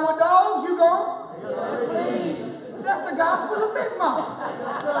lie down with dogs, you go. Yes, please. That's the gospel of Big Mama.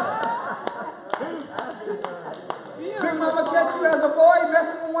 Big Mama catch you as a boy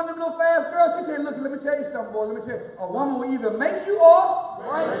messing with one of them little fast girls. She tell you, look, let me tell you something, boy. Let me tell you, a woman will either make you or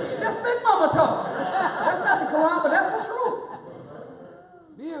Right. that's Big Mama talk. That's not the Quran, but that's the truth.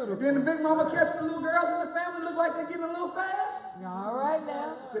 Beautiful. Then the Big Mama catch the little girls in the family look like they're getting a little fast. All right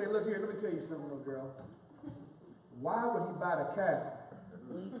now. Tell you, look here, let me tell you something, little girl. Why would he buy the cow?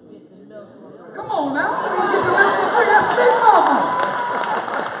 Come on now, he get the milk for free. That's Big Mama.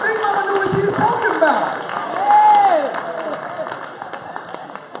 Big Mama knew what she was talking about. Hey.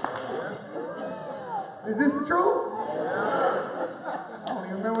 Is this the truth? I don't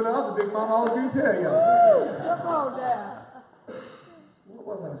even remember the other Big Mama I was going to tell y'all. Come on now. What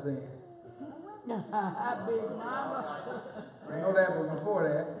was I saying? Big Mama. I know that was before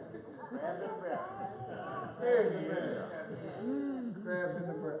that. There it is. Crabs in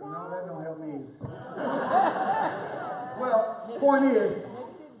the bread. No, that don't help me either. Well, point is,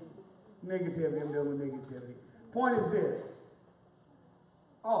 negativity. I'm dealing with negativity. Point is this.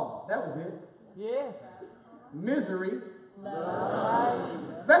 Oh, that was it. Yeah. Misery. Right.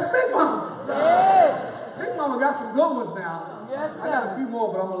 That's Big Mama. Yeah. Big Mama got some good ones now. Yes, I got a sir. few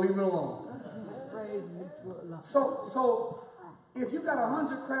more, but I'm going to leave it alone. Praise you, Lord. So if you got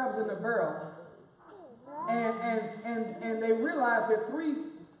 100 crabs in the barrel, and they realize that 3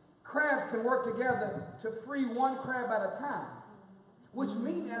 crabs can work together to free 1 crab at a time, which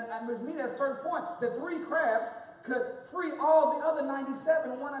means at a certain point that 3 crabs could free all the other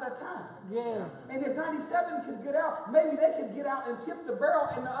 97 one at a time. Yeah. And if 97 could get out, maybe they could get out and tip the barrel,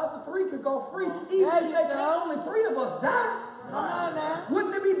 and the other 3 could go free. Even There if you they go. can't, only 3 of us die. Come on now.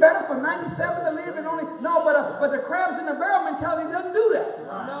 Wouldn't it be better for 97 to live and only... No, but the crabs in the barrel mentality doesn't do that.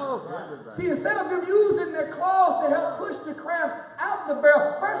 No. See, instead of them using their claws to help push the crabs out the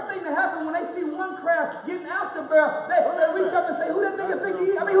barrel, first thing that happens when they see 1 crab getting out the barrel, they reach up and say, who that nigga think he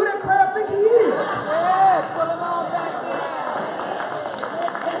is? I mean, who that crab think he is? Yeah, pull them all back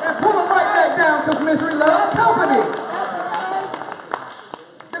down. And pull them right back down because misery loves company.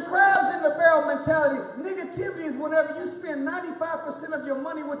 The crabs in the barrel mentality, negativity is whenever you spend 95% of your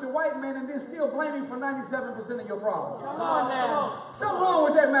money with the white man and then still blame him for 97% of your problems. Come on now. Something wrong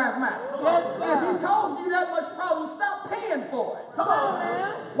with that mathematics. Yes, If sir. he's causing you that much problem, stop paying for it. Come on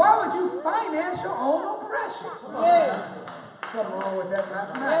now. Why would you finance your own oppression? Yeah. Something wrong with that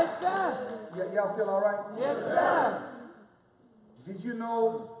mathematics. Yes, sir. Y'all still all right? Yes, sir. Did you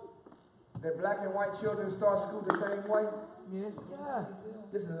know that black and white children start school the same way? Yes, sir.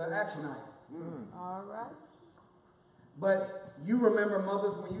 This is an action item. All right. But you remember,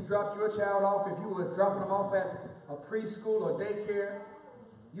 mothers, when you dropped your child off, if you were dropping them off at a preschool or daycare,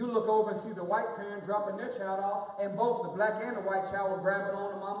 you look over and see the white parent dropping their child off, and both the black and the white child were grabbing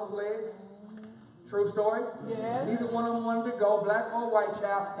on the mama's legs. True story? Yes. Neither one of them wanted to go, black or white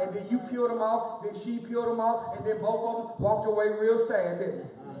child, and then you peeled them off, then she peeled them off, and then both of them walked away real sad, didn't they?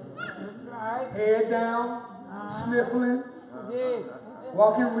 That's right. Head down, sniffling, Yeah.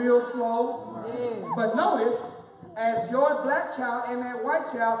 walking real slow. Yeah. But notice, as your black child and that white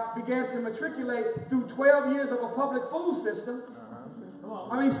child began to matriculate through 12 years of a public school system, That's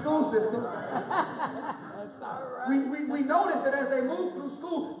all right. we noticed that as they moved through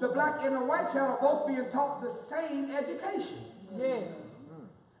school, the black and the white child are both being taught the same education. Yeah.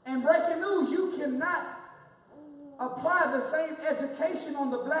 And breaking news, you cannot apply the same education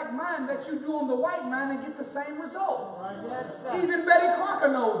on the black mind that you do on the white mind and get the same result. Yes, sir. Even Betty Crocker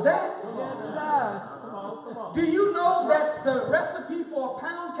knows that. Yes, sir. Do you know that the recipe for a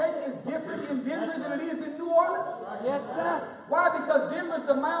pound cake is different in Denver than it is in New Orleans? Yes, sir. Why? Because Denver's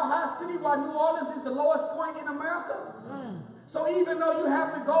the mile-high city while New Orleans is the lowest point in America. So even though you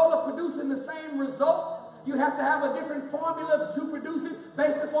have the goal of producing the same result, you have to have a different formula to produce it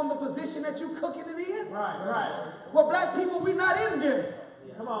based upon the position that you're cooking it in. Right. Well, black people, we're not in Denver.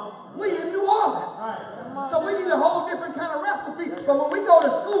 Come on. We in New Orleans. Right. So we need a whole different kind of recipe. But when we go to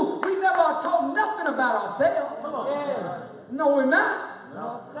school, we never are taught nothing about ourselves. Come on. Yeah. No, we're not.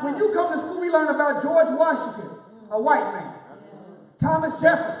 No, sir. When you come to school, we learn about George Washington, a white man. Thomas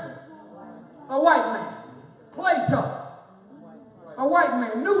Jefferson, a white man. Plato, a white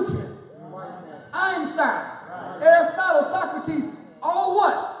man. Newton, Einstein, Aristotle, Socrates, all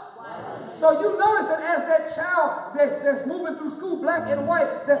what? So you notice that as that child that's moving through school, black and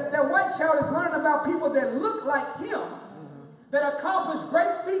white, that white child is learning about people that look like him, that accomplished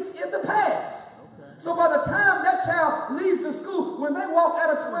great feats in the past. So by the time that child leaves the school, when they walk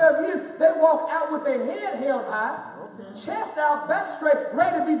out of 12 years, they walk out with their head held high, chest out, back straight,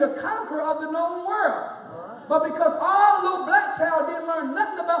 ready to be the conqueror of the known world. But because our little black child didn't learn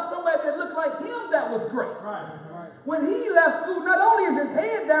nothing about somebody that looked like him, that was great. When he left school, not only is his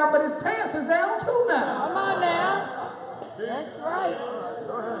head down, but his pants is down too now. Come on now. That's right.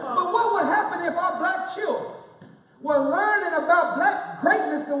 But what would happen if our black children were learning about black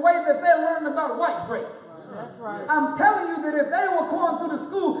greatness the way that they learned about white greatness? That's right. I'm telling you that if they were going through the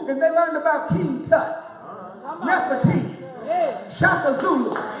school and they learned about King Tut, Nefertiti, Shaka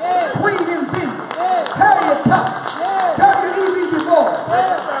Zulu, Queen Nzima, Harriet Tubman, W.E.B. Du Bois,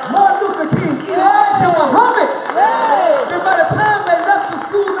 Martin Luther King, Elijah Muhammad, then by the time they left the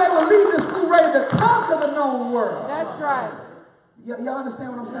school, they would leave the school ready to conquer the known world. That's right. Y'all understand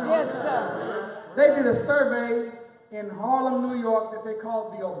what I'm saying? Yes, sir. They did a survey in Harlem, New York that they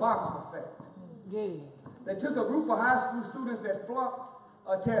called the Obama effect. Yeah. They took a group of high school students that flunked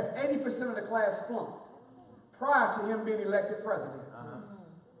a test. 80% of the class flunked prior to him being elected president.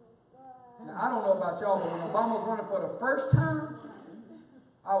 Now, I don't know about y'all, but when Obama was running for the first term,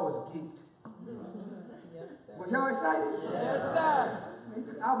 I was geeked. Was y'all excited? Yes, sir.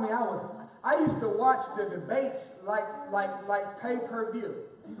 I used to watch the debates like pay-per-view.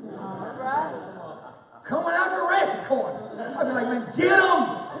 All right. Coming out the red corner. I'd be like, man, get him!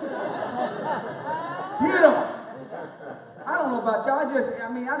 Get him! I don't know about y'all.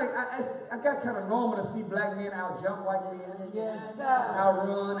 I got kind of normal to see black men out jump white men. Yes, sir. Out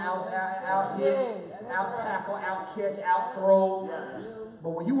run, out hit, out tackle, out catch, out throw. But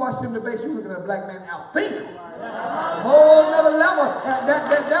when you watch them debates, you're looking at a black man out think. A whole nother level.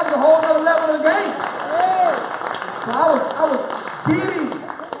 That was a whole nother level of the game. So I was giddy.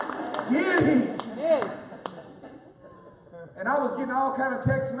 And I was getting all kind of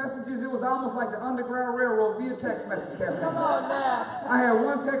text messages. It was almost like the Underground Railroad via text message campaign. Come on now. I had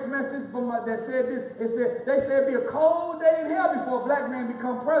one text message that said this. They said it'd be a cold day in hell before a black man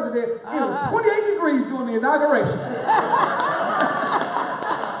become president. It was 28 degrees during the inauguration.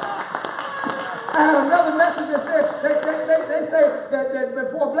 I had another message that said they say that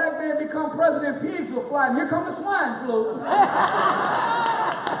before a black man become president, pigs will fly, and here come the swine flu.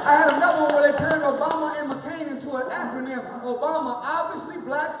 I had another one where they turned Obama and McCain into an acronym. Obama, obviously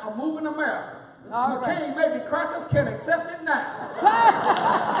blacks are moving America. McCain, maybe crackers can accept it now.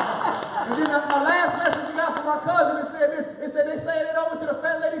 And then my last message I got from my cousin, it said this. It said they said it over to the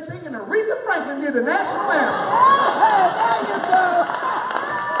fat lady singing, and Aretha Franklin did the national anthem. There you go.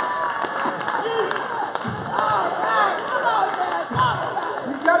 All right, come on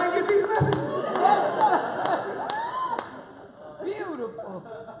now. Y'all didn't get these messages? Beautiful.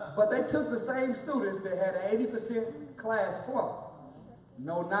 But they took the same students that had an 80% class flunk.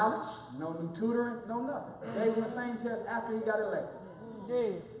 No knowledge, no new tutoring, no nothing. They gave him the same test after he got elected.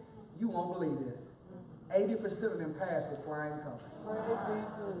 Yeah. You won't believe this. 80% of them passed with flying colors. Praise be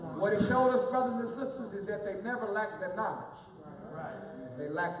to the Lord. What it showed us, brothers and sisters, is that they never lacked the knowledge. They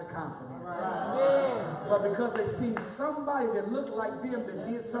lacked the confidence. Yeah. But because they seen somebody that looked like them that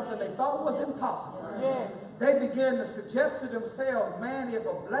did something they thought was impossible, Yeah. they began to suggest to themselves, man, if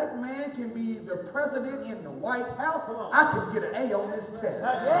a black man can be the president in the White House, I can get an A on this test.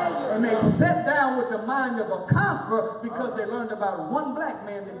 And they sat down with the mind of a conqueror because they learned about one black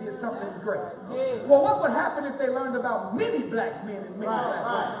man that did something great. Yeah. Well, what would happen if they learned about many black men and many black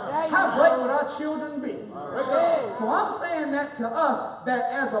women? How great would our children be? Yeah. So I'm saying that to us,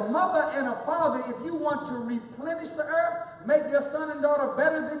 that as a mother and a father, if you want to replenish the earth, make your son and daughter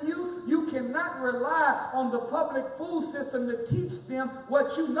better than you, you cannot rely on the public food system to teach them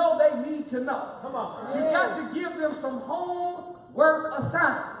what you know they need to know. Come on. You got to give them some homework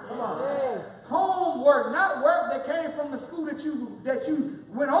assignments. Come on. Yeah. Homework, not work that came from the school that you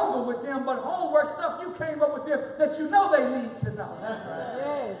went over with them, but homework stuff you came up with them that you know they need to know. That's right.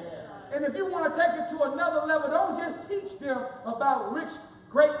 Yeah. And if you want to take it to another level, don't just teach them about rich,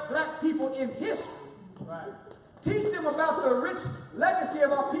 great black people in history. Right. Teach them about the rich legacy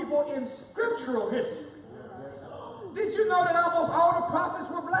of our people in scriptural history. Did you know that almost all the prophets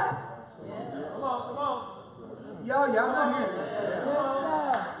were black? Yeah. Come on. Y'all not hearing it.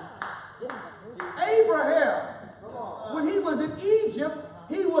 Abraham, when he was in Egypt,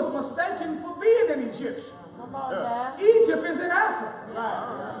 he was mistaken for being an Egyptian. Come on now. Egypt is in Africa.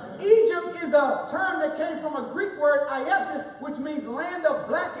 Right. Egypt is is a term that came from a Greek word, Iapis, which means land of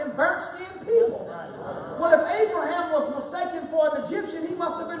black and burnt-skinned people. Well, if Abraham was mistaken for an Egyptian, he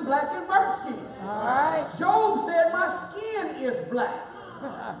must have been black and burnt-skinned. All right. Job said, my skin is black.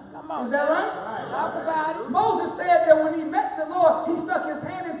 Come on. Is that right? Talk about it. Moses said that when he met the Lord, he stuck his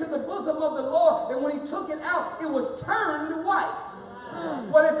hand into the bosom of the Lord, and when he took it out, it was turned white.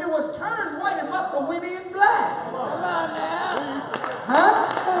 Well, if it was turned white, it must have went in black. Come on now. Huh?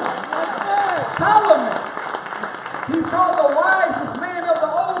 Yes, Solomon. He's called the wisest man of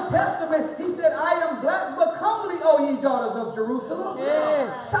the Old Testament. He said, I am black but comely, O ye daughters of Jerusalem.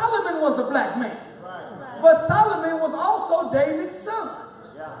 Yeah. Solomon was a black man. But Solomon was also David's son.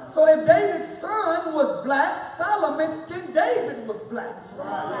 So if David's son was black, Solomon, then David was black.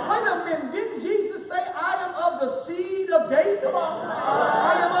 Wait a minute, didn't Jesus say, I am of the seed of David?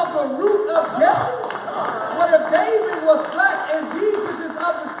 I am of the root of Jesse? Well, if David was black and Jesus is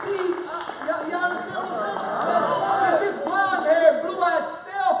of the seed, you understand what I'm saying? If this blonde-haired, blue-eyed,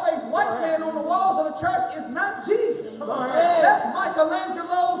 stale-faced white man on the walls of the church is not Jesus. That's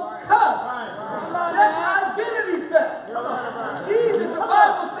Michelangelo's cuss. That's identity theft. Jesus, the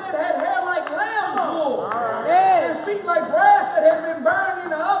Bible said, had hair like lamb's wool and feet like brass that had been burned in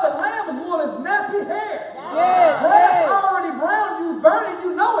the oven. Lamb's wool is nappy hair. Brass already brown, you burn it,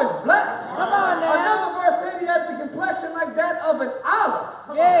 you know it's black. Come on now. Another verse said he had the complexion like that of an olive.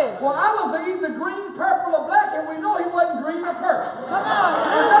 Well, olives are either green, purple, or black, and we know he wasn't green or purple. Come on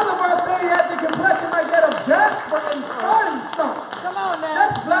now. Another verse said he had the complexion like that of jasper and sunstone. Come on now.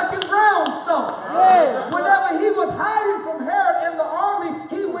 That's black and brown stone. Whenever he was hiding from Herod and the army,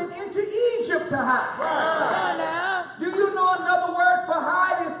 he went into Egypt to hide. Come on now. Do you know another word for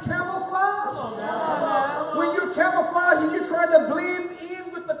hide is camouflage? When you're camouflaging, you're trying to blend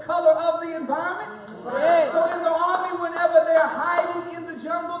in with the color of the environment. So in the army, whenever they're hiding in the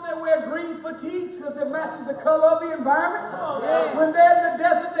jungle, they wear green fatigues because it matches the color of the environment. When they're in the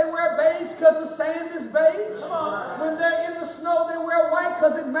desert, they wear beige because the sand is beige. When they're in the snow, they wear white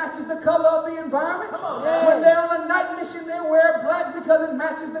because it matches the color of the environment. When they're on a night mission, they wear black because it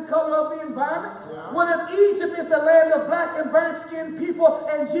matches the color of the environment. Well, if Egypt is the land of black and burnt-skinned people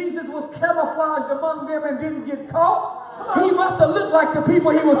and Jesus was camouflaged among them and didn't get caught, he must have looked like the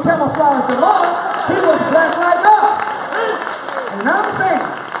people he was camouflaged among. He was black like us. And I'm saying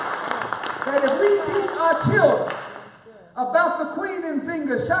that if we teach our children about the Queen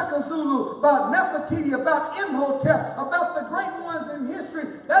Nzinga, Shaka Zulu, about Nefertiti, about Imhotep, about the great ones in history,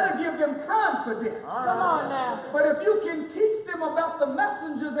 that'll give them confidence. Come on now. But if you can teach them about the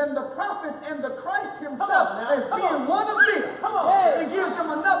messengers and the prophets and the Christ himself as being one of them, it gives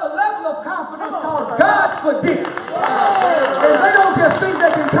them another level of confidence called Godfidence. And they don't just think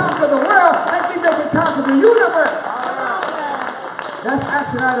they can conquer the world, they think they can conquer the universe. That's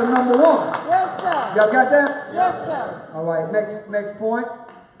action item number one. Yes, sir. Y'all got that? Yes, sir. All right, next point.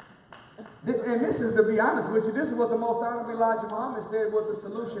 And this is, to be honest with you, this is what the Most Honorable Elijah Muhammad said was the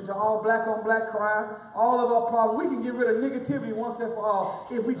solution to all black-on-black crime, all of our problems. We can get rid of negativity once and for all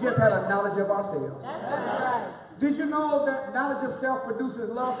if we just had a knowledge of ourselves. That's right. Did you know that knowledge of self produces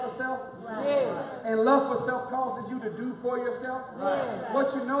love for self? And love for self causes you to do for yourself?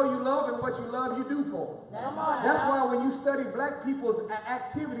 What you know you love and what you love you do for. That's why when you study black people's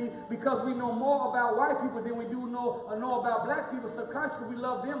activity, because we know more about white people than we do know about black people, subconsciously we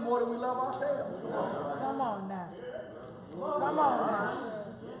love them more than we love ourselves. Come on now. Come on now.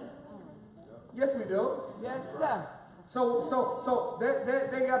 Yes, we do. Yes, sir. So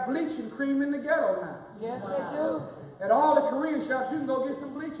they got bleaching cream in the ghetto now. Yes, they do. At all the Korean shops, you can go get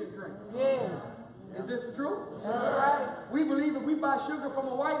some bleaching cream. Is this the truth? That's right. We believe if we buy sugar from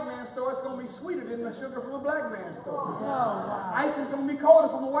a white man's store, it's going to be sweeter than the sugar from a black man's store. Ice is going to be colder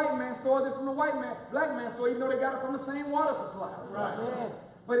from a white man's store than from the black man's store, even though they got it from the same water supply.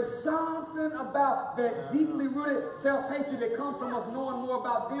 But it's something about that deeply rooted self-hatred that comes from us knowing more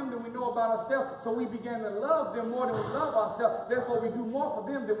about them than we know about ourselves. So we began to love them more than we love ourselves. Therefore, we do more for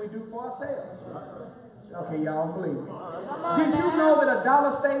them than we do for ourselves. Okay, y'all don't believe me. Did you know that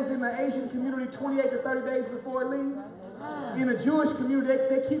 $1 stays in the Asian community 28 to 30 days before it leaves? In a Jewish community,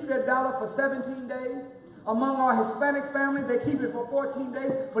 they keep their dollar for 17 days. Among our Hispanic family, they keep it for 14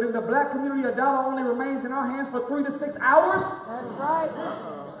 days. But in the black community, $1 only remains in our hands for 3 to 6 hours. That's right.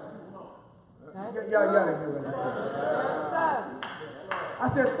 Y'all didn't hear what I said. I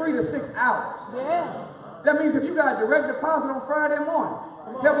said 3 to 6 hours. That means if you got a direct deposit on Friday morning,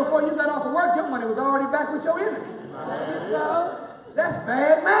 before you got off of work, your money was already back with your enemy. That's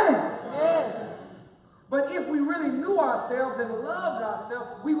bad man. But if we really knew ourselves and loved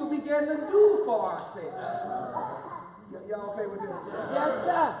ourselves, we would begin to do for ourselves. Y'all okay with this? Yes,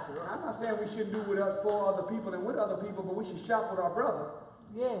 sir. I'm not saying we shouldn't do for other people and with other people, but we should shop with our brother.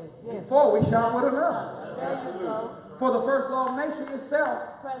 Yes, yes. Before we shop with another. There you go. For the first law of nature is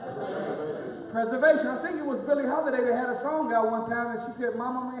self-preservation. I think it was Billie Holiday that had a song out one time and she said,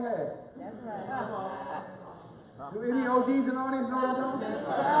 Mama may have. That's right. Do any OGs in the audience know what I'm talking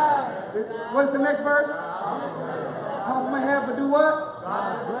about? Yes. What is the next verse? Papa may have to do what?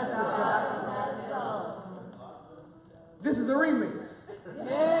 This is a remix.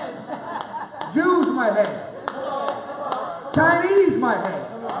 Yes. Jews might have. Chinese might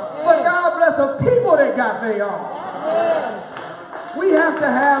have. But God bless the people that got their own. Yes. We have to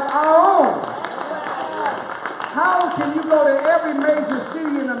have our own. How can you go to every major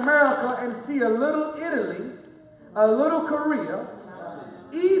city in America and see a little Italy, a little Korea,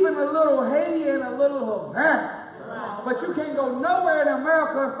 even a little Haiti and a little Havana, but you can't go nowhere in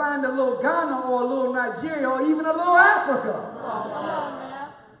America and find a little Ghana or a little Nigeria or even a little Africa?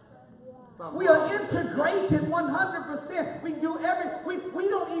 We are integrated 100%. We do we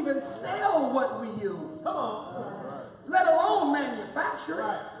don't even sell what we use. Let alone manufacture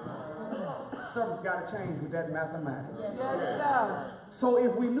it. Something's got to change with that mathematics. Yes, sir. So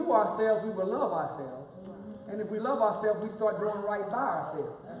if we knew ourselves, we would love ourselves. And if we love ourselves, we start doing right by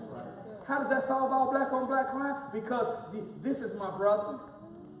ourselves. How does that solve all black on black crime? Because this is my brother.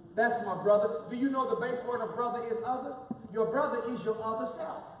 That's my brother. Do you know the base word of brother is other? Your brother is your other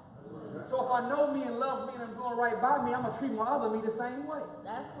self. So if I know me and love me and I'm doing right by me, I'm going to treat my other me the same way.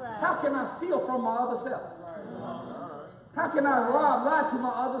 That's right. How can I steal from my other self? How can I lie to my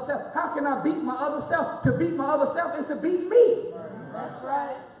other self? How can I beat my other self? To beat my other self is to beat me. That's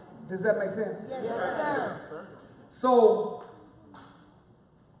right. Does that make sense? Yes, sir. So,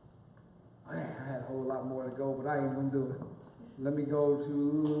 man, I had a whole lot more to go, but I ain't going to do it. Let me go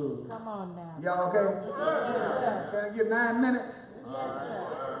to... Come on now. Y'all okay? Yes, sir. Can I get 9 minutes? Yes,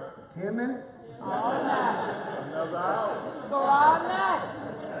 sir. 10 minutes? All night. Let's go all night.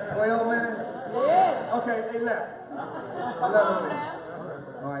 12 minutes? Yes. Okay, 11. 11 minutes.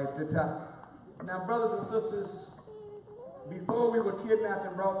 All right, the top. Now, brothers and sisters, before we were kidnapped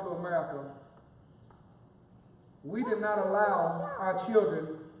and brought to America, we did not allow our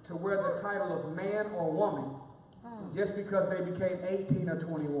children to wear the title of man or woman just because they became 18 or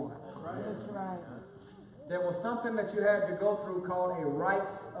 21. That's right. There was something that you had to go through called a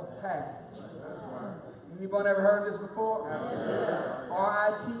rites of passage. Anybody ever heard of this before?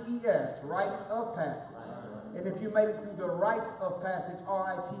 R-I-T-E-S, rites of passage. And if you made it through the rites of passage,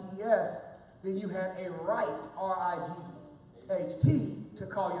 R-I-T-E-S, then you had a right, R-I-G-H-T, to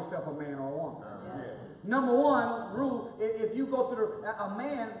call yourself a man or a woman. Number one rule, if you go through a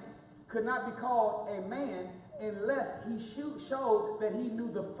man could not be called a man unless he showed that he knew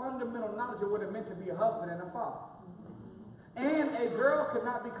the fundamental knowledge of what it meant to be a husband and a father. And a girl could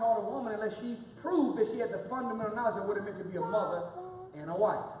not be called a woman unless she proved that she had the fundamental knowledge of what it meant to be a mother and a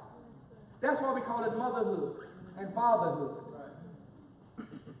wife. That's why we call it motherhood and fatherhood.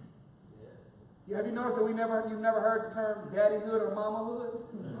 Have you noticed that you've never heard the term daddyhood or mamahood?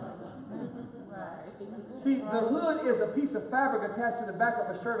 See, the hood is a piece of fabric attached to the back of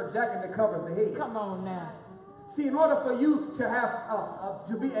a shirt or jacket that covers the head. Come on now. See, in order for you to have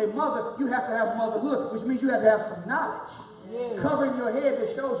to be a mother, you have to have motherhood, which means you have to have some knowledge. Yes. Covering your head that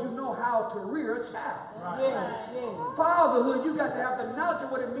shows you know how to rear a child. Yes, yes. Fatherhood, you got to have the knowledge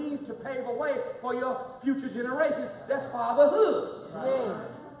of what it means to pave a way for your future generations. That's fatherhood. Yes.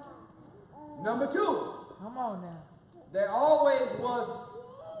 Number two, Come on now. there always was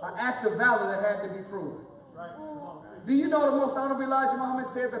an act of valor that had to be proven. Do you know the most honorable Elijah Muhammad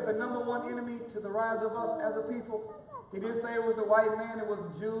said that the number one enemy to the rise of us as a people, he didn't say it was the white man, it was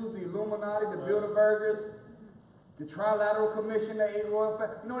the Jews, the Illuminati, the Bilderbergers, the Trilateral Commission, the 8 Royal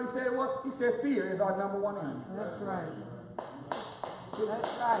Family. You know what he said it was? He said fear is our number one enemy. That's right.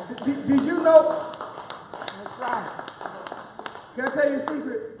 That's right. Did you know? That's right. Can I tell you a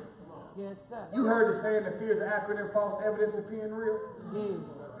secret? Yes, sir. You heard the saying that fear is an acronym, false evidence appearing real? Yes.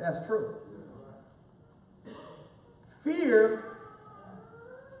 That's true. Fear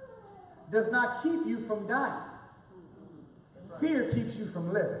does not keep you from dying. Fear keeps you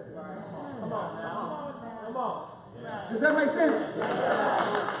from living. Come on now. Come on. Does that make sense?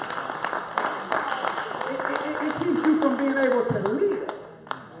 It keeps you from being able to live.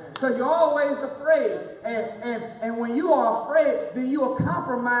 Because you're always afraid. And when you are afraid, then you will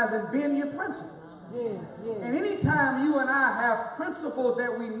compromise and bend your principles. Yes, yes. And anytime you and I have principles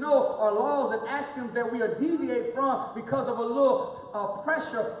that we know are laws and actions that we deviate from because of a little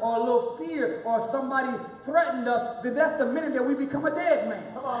pressure or a little fear or somebody threatened us, then that's the minute that we become a dead man.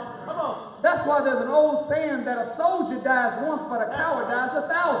 Come on. Come on. That's why there's an old saying that a soldier dies once, but a coward dies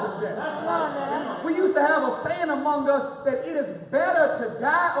 1,000 deaths. Come on now. We used to have a saying among us that it is better to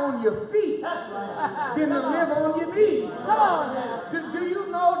die on your feet than to live on your knees. Come on now. Do you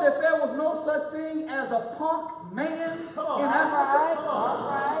know that there was no such thing as a punk man in Africa? That's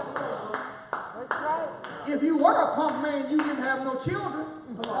right. That's right. If you were a punk man, you didn't have no children,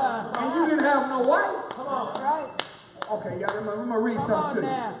 and you didn't have no wife. That's right. Okay, y'all, I'm going to read Come something on to you.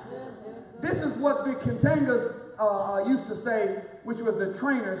 now. This is what the Kentangas used to say, which was the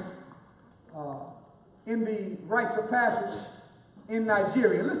trainers in the rites of passage in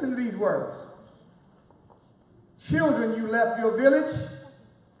Nigeria. Listen to these words. Children, you left your village.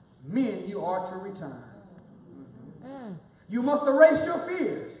 Men, you are to return. You must erase your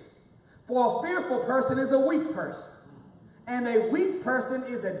fears. For a fearful person is a weak person. And a weak person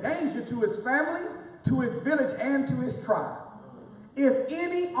is a danger to his family, to his village, and to his tribe. If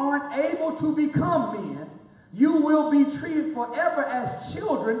any aren't able to become men, you will be treated forever as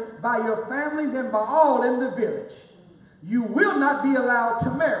children by your families and by all in the village. You will not be allowed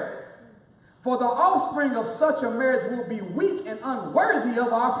to marry, for the offspring of such a marriage will be weak and unworthy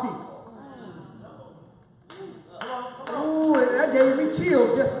of our people. Ooh, that gave me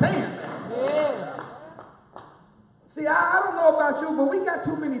chills just saying that. Yeah. See, I don't know about you, but we got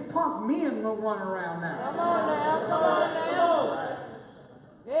too many punk men running around now. Come on now. Come on now.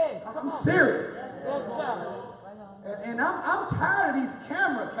 Yeah. I'm serious. Yes, sir. And I'm tired of these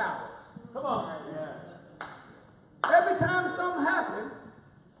camera cowards. Come on. Every time something happens,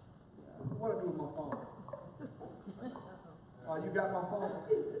 what do I do with my phone? Oh, you got my phone?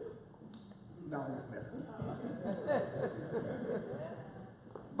 No, I'm just messing.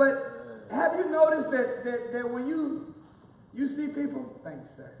 But have you noticed that when you see people,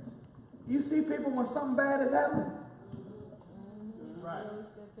 thanks, sir. You see people when something bad is happening? Right.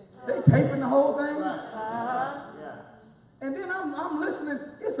 They taping the whole thing. Right. Yeah. And then I'm listening.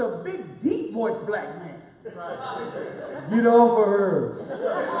 It's a big, deep voice black man. Right. Get off of her.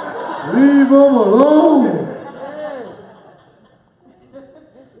 Leave them alone.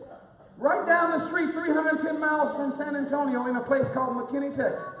 Right down the street, 310 miles from San Antonio, in a place called McKinney,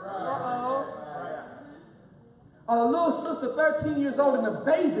 Texas. A little sister, 13 years old, in a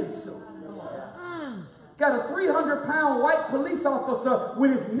bathing suit. Got a 300-pound white police officer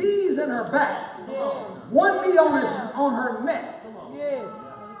with his knees in her back. One knee on her neck.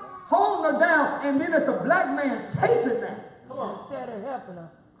 Holding her down, and then it's a black man taping that. Instead of helping her.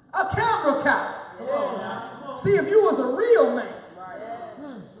 A camera cow. See, if you was a real man,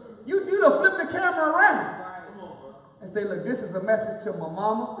 you'd have flipped the camera around and say, look, this is a message to my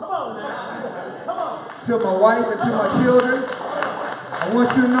mama, to my wife, and to my children. I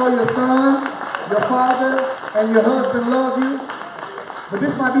want you to know your son, your father, and your husband love you. But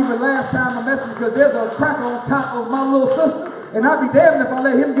this might be the last time I message, because there's a cracker on top of my little sister, and I'd be damned if I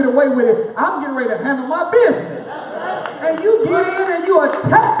let him get away with it. I'm getting ready to handle my business. And you get in and you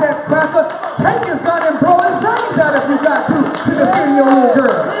attack that cracker, take his gun and blow his brains out if you got to defend your little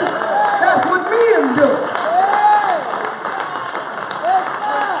girl. That's what men do.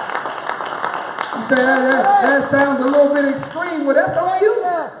 You say that sounds a little bit extreme, but that's on you.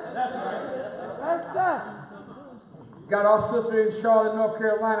 Got our sister in Charlotte, North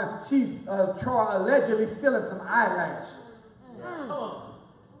Carolina. She's allegedly stealing some eyelashes.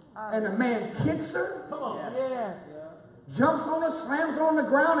 And the man kicks her, jumps on her, slams her on the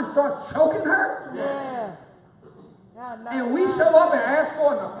ground, and starts choking her. And we show up and ask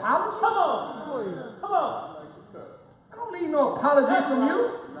for an apology? Come on. I don't need no apology from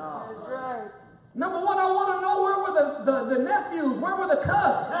you. That's right. Number one, I want to know, where were the nephews? Where were the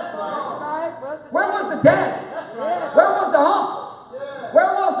cousins? Where was the dad? Where was the uncles?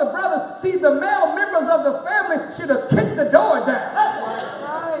 Where was the brothers? See, the male members of the family should have kicked the door down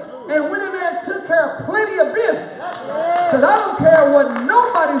and went in there and took care of plenty of business. Because I don't care what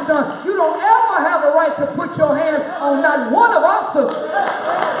nobody's done. You don't ever have a right to put your hands on not one of our sisters.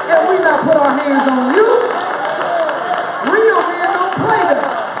 And we not put our hands on you. Real men don't play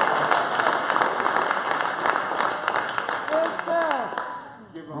that.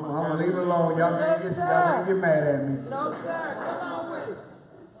 I'm going to leave it alone. Y'all can't get mad at me. No, sir. Come on with it.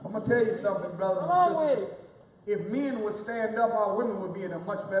 I'm going to tell you something, brothers and sisters. If men would stand up, our women would be in a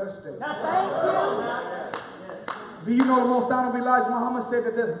much better state. Thank you. Do you know the most honorable Elijah Muhammad said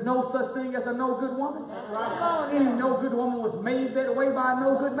that there's no such thing as a no good woman? Any no good woman was made that way by a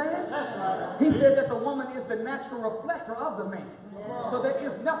no good man. He said that the woman is the natural reflector of the man. So there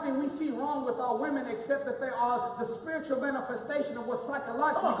is nothing we see wrong with our women except that they are the spiritual manifestation of what's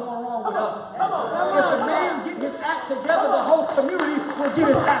psychologically going wrong with us. If the man get his act together, the whole community will get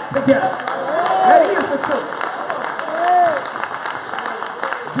his act together. That is the truth.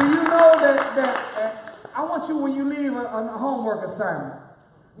 Do you know that I want you, when you leave a homework assignment,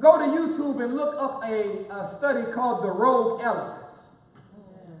 go to YouTube and look up a study called the rogue elephants.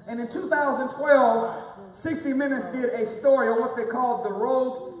 And in 2012, 60 Minutes did a story on what they called the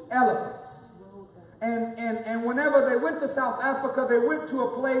rogue elephants. And whenever they went to South Africa, they went to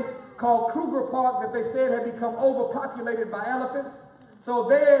a place called Kruger Park that they said had become overpopulated by elephants. So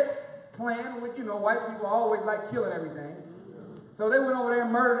their plan, with, white people always like killing everything. So they went over there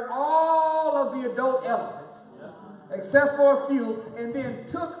and murdered all of the adult elephants, except for a few, and then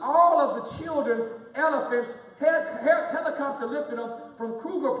took all of the children elephants, helicopter lifted them from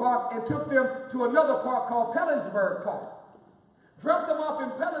Kruger Park and took them to another park called Pilanesberg Park. Dropped them off in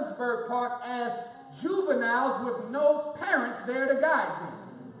Pilanesberg Park as juveniles with no parents there to guide them.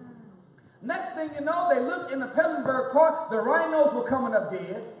 Next thing you know, they looked in the Pilanesberg Park, the rhinos were coming up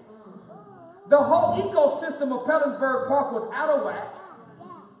dead. The whole ecosystem of Pilanesberg Park was out of whack.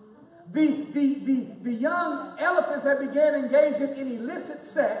 The young elephants had began engaging in illicit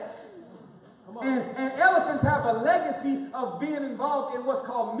sex. And elephants have a legacy of being involved in what's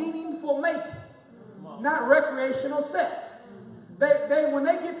called meaningful mating, not recreational sex. When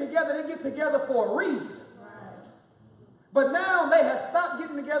they get together for a reason. But now they have stopped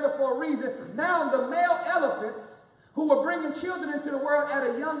getting together for a reason. Now the male elephants, who were bringing children into the world at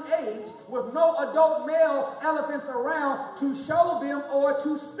a young age with no adult male elephants around to show them or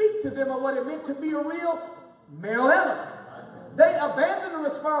to speak to them of what it meant to be a real male elephant. They abandoned the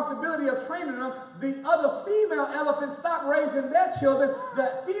responsibility of training them. The other female elephants stopped raising their children.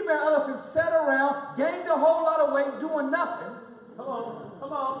 The female elephants sat around, gained a whole lot of weight, doing nothing. Come on.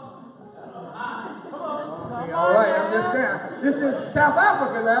 Okay, all right, I'm just saying. This is South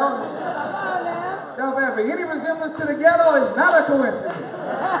Africa now. South Africa. Any resemblance to the ghetto is not a coincidence.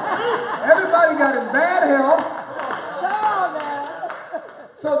 Everybody got in bad health.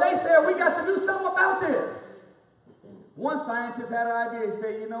 So they said, we got to do something about this. One scientist had an idea. He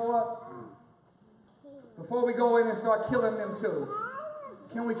said, you know what? Before we go in and start killing them too,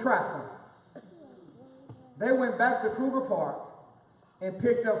 can we try something? They went back to Kruger Park and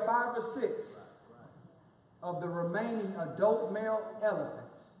picked up 5 or 6 of the remaining adult male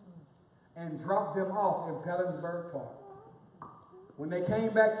elephants and dropped them off in Pilanesberg Park. When they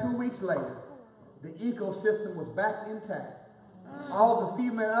came back 2 weeks later, the ecosystem was back intact. All the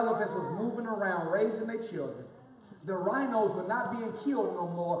female elephants was moving around, raising their children. The rhinos were not being killed no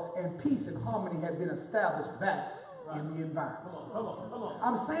more, and peace and harmony had been established back in the environment. Come on.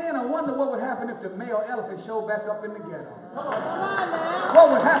 I'm saying, I wonder what would happen if the male elephant showed back up in the ghetto.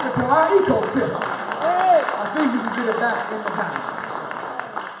 What would happen to our ecosystem? I think you can get it back in the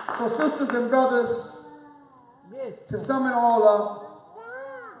house. So sisters and brothers, to sum it all up,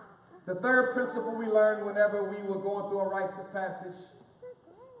 the third principle we learned whenever we were going through a rites of passage,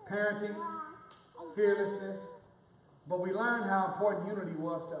 parenting, fearlessness, but we learned how important unity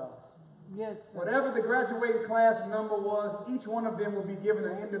was to us. Yes, sir. Whatever the graduating class number was, each one of them would be given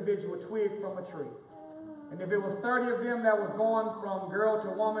an individual twig from a tree. And if it was 30 of them that was going from girl to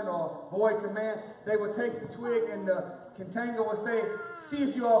woman or boy to man, they would take the twig and the container would say, see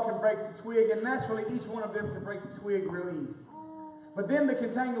if you all can break the twig. And naturally, each one of them could break the twig real easy. But then the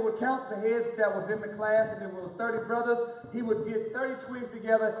container would count the heads that was in the class, and if it was 30 brothers, he would get 30 twigs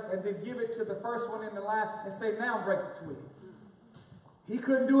together and then give it to the first one in the line and say, now break the twig. He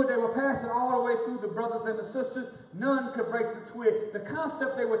couldn't do it. They were passing all the way through the brothers and the sisters. None could break the twig. The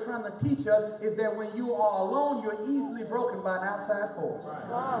concept they were trying to teach us is that when you are alone, you're easily broken by an outside force.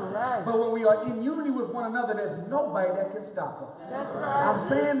 All right. But when we are in unity with one another, there's nobody that can stop us. That's right. I'm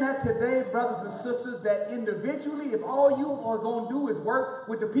saying that today, brothers and sisters, that individually, if all you are going to do is work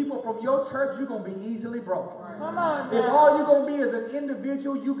with the people from your church, you're going to be easily broken. Come on now. If all you're going to be is an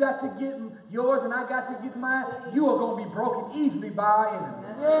individual, you got to get yours and I got to get mine, you are going to be broken easily by our enemies.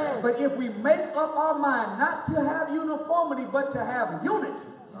 Yes. But if we make up our mind not to have uniformity, but to have unity,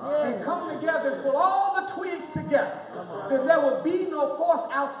 and come together and pull all the twigs together, then there will be no force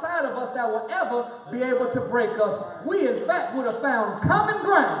outside of us that will ever be able to break us. We, in fact, would have found common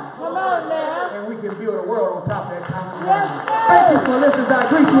ground. Come on now. And we can build a world on top of that common Yes, ground. sir. Thank you for listening. I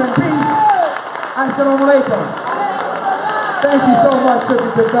greet you in peace. Assalamu alaikum. Thank you so much,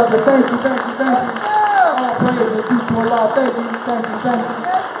 sisters and brothers. Thank you. All praise is due to Allah. Thank you.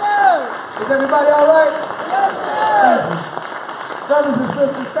 Yes, sir. Is everybody all right? Yes, sir. Thank you. Brothers and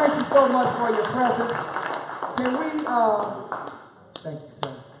sisters, thank you so much for your presence. Can we Thank you,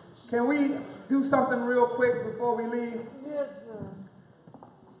 sir. Can we do something real quick before we leave? Yes, sir.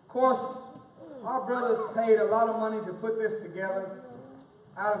 Of course, our brothers paid a lot of money to put this together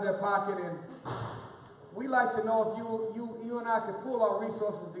out of their pocket, and we'd like to know if you and I could pool our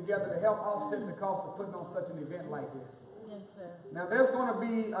resources together to help offset the cost of putting on such an event like this. Yes, sir. Now, there's going to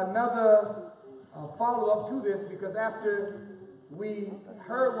be another follow-up to this, because after we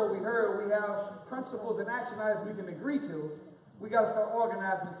heard what we heard, we have principles and action items we can agree to. We got to start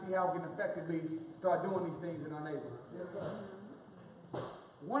organizing and see how we can effectively start doing these things in our neighborhood.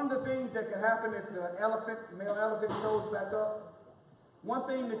 One of the things that can happen if the male elephant shows back up, one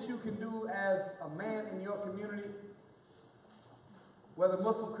thing that you can do as a man in your community, whether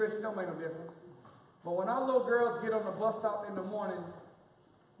Muslim, Christian, don't make no difference. But when our little girls get on the bus stop in the morning,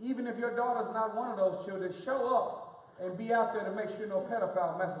 even if your daughter's not one of those children, show up and be out there to make sure no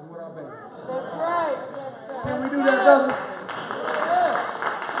pedophile messes with our babies. That's right. Yes, sir. Can we do that, brothers?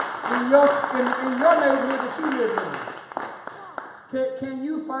 In your neighborhood that you live in, can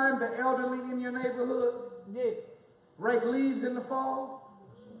you find the elderly in your neighborhood? Yeah. Rake leaves in the fall?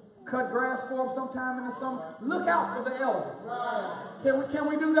 Cut grass for them sometime in the summer? Look out for the elderly. Can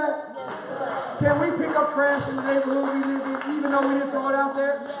we do that? Yes, sir. Can we pick up trash in the neighborhood we live in, even though we didn't throw it out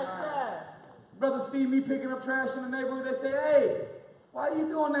there? Yes, sir. Brothers see me picking up trash in the neighborhood, they say, hey, why are you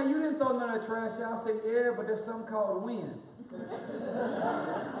doing that? You didn't throw none of that trash out. I say, yeah, but there's something called wind.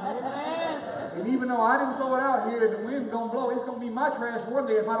 And even though I didn't throw it out here, the wind's going to blow. It's going to be my trash one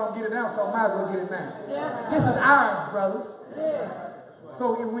day if I don't get it out, so I might as well get it now. Yeah. This is ours, brothers. Yeah.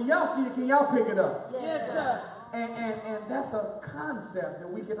 So when y'all see it, can y'all pick it up? Yes, sir. And that's a concept that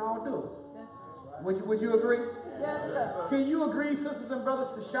we can all do. Would you agree? Yes, sir. Can you agree, sisters and brothers,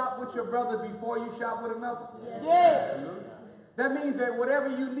 to shop with your brother before you shop with another? Yes. That means that whatever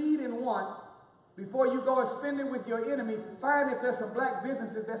you need and want, before you go and spend it with your enemy, find if there's some black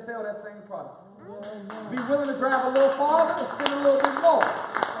businesses that sell that same product. Be willing to drive a little farther and spend a little bit more.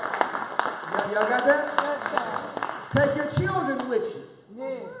 Y'all got that? Yes, sir. Take your children with you.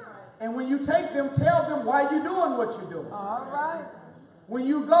 Yes. And when you take them, tell them why you're doing what you're doing. All right. When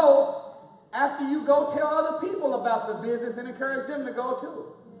you go, after you go, tell other people about the business and encourage them to go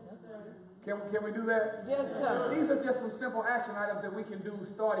too. Can we do that? Yes, sir. These are just some simple action items that we can do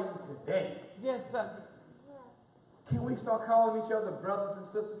starting today. Yes, sir. Can we start calling each other brothers and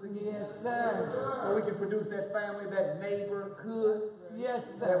sisters again? Yes, sir. So we can produce that family, that neighborhood Yes,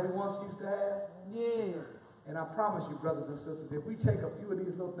 that we sir. once used to have? Yes. And I promise you, brothers and sisters, if we take a few of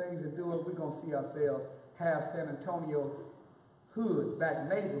these little things and do it, we're going to see ourselves have San Antonio hood, back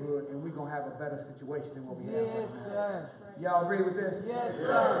neighborhood, and we're going to have a better situation than what we have Yes, right now. sir. Y'all agree with this? Yes,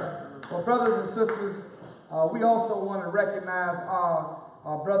 sir. Well, brothers and sisters, we also want to recognize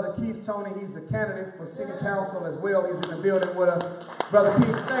our brother Keith Tony. He's a candidate for city council as well. He's in the building with us. Brother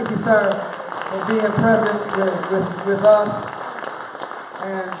Keith, thank you, sir, for being present with us.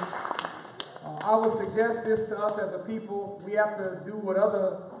 And I would suggest this to us as a people. We have to do what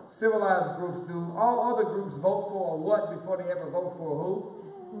other civilized groups do. All other groups vote for a what before they ever vote for a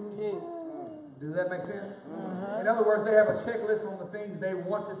who. Yes. Does that make sense? In other words, they have a checklist on the things they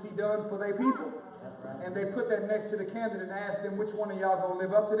want to see done for their people. And they put that next to the candidate and ask them, which one of y'all going to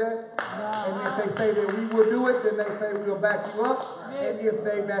live up to that? And if they say that we will do it, then they say we'll back you up. And if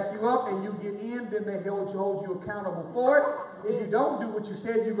they back you up and you get in, then they hold you accountable for it. If you don't do what you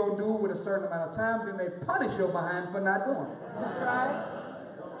said you're going to do with a certain amount of time, then they punish your behind for not doing it. That's right.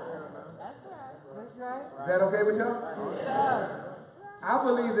 That's right. That's right. Is that okay with y'all? Yes, sir. I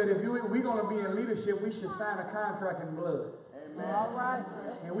believe that if we're going to be in leadership, we should sign a contract in blood. All right.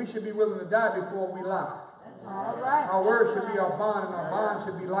 And we should be willing to die before we lie. All right. Our word should be our bond, and our bond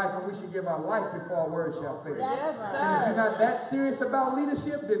should be life, and we should give our life before our word shall fail. Yes, And if sir. you're not that serious about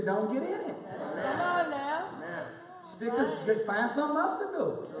leadership, then don't get in it. Come on now. Find something else to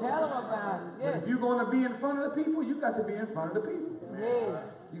do. Tell them about it. But Yes. if you're going to be in front of the people, you got to be in front of the people. Yes.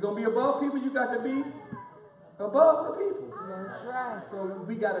 You're going to be above people, you got to be above the people. That's right. So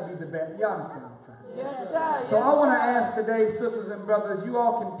we got to be the best. Y'all understand what I'm trying to say? Yes, sir. So I want to ask today, sisters and brothers, you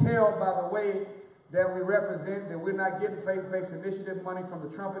all can tell by the way that we represent that we're not getting faith-based initiative money from the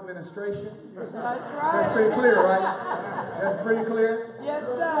Trump administration. That's That's right. pretty clear, right? That's pretty clear. Yes,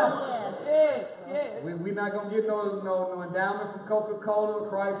 sir. Yes. Yes. We're not going to get no endowment from Coca-Cola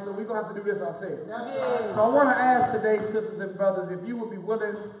or Chrysler. We're going to have to do this ourselves. Yes. So I want to ask today, sisters and brothers, if you would be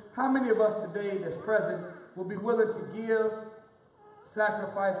willing, how many of us today that's present will be willing to give,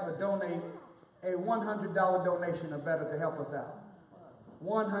 sacrifice, or donate a $100 donation or better to help us out?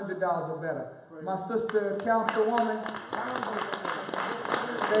 $100 or better. My sister, Councilwoman,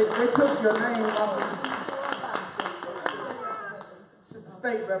 they took your name off.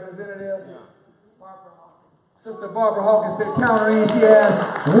 State Representative. Sister Barbara Hawkins said, count her in. She has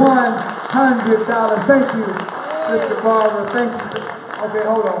 $100. Thank you, Sister Barbara. Thank you. Okay,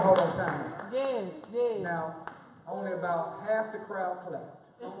 hold on, time. Yes. Now, only about half the crowd clapped.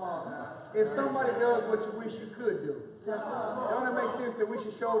 If somebody does what you wish you could do, don't it make sense that we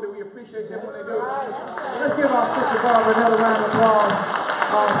should show that we appreciate them when they do it? Let's give our Sister Barbara another round of applause.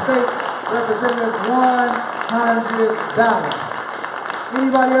 Our State Representative, $100.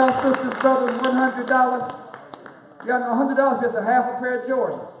 Anybody else, sisters, brothers, $100? You got $100, just a half a pair of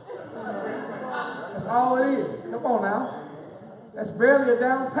Jordans. That's all it is. Come on now. That's barely a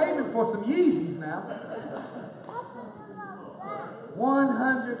down payment for some Yeezys now.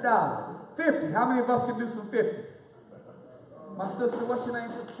 $100. 50. How many of us can do some 50s? My sister, what's your name,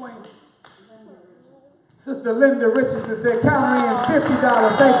 Sister Queen? Sister Linda Richardson said, count me in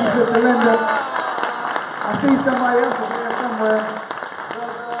 $50. Thank you, Sister Linda. I see somebody else in there somewhere.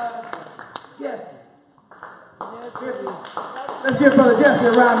 Brother Jesse. 50. Let's give Brother Jesse a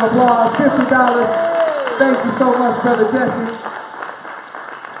round of applause. $50. Thank you so much, Brother Jesse.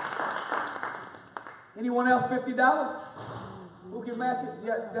 Anyone else $50? Who can match it?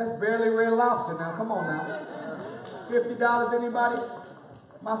 Yeah, that's barely Red Lobster now. Come on now. $50, anybody?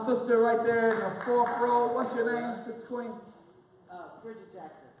 My sister right there in the fourth row. What's your name, Sister Queen? Bridget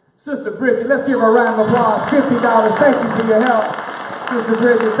Jackson. Sister Bridget, let's give her a round of applause. $50. Thank you for your help. Sister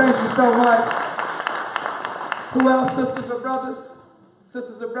Bridget, thank you so much. Who else? Sisters or brothers?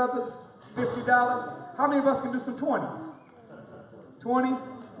 Sisters or brothers? $50. How many of us can do some 20s? 20s?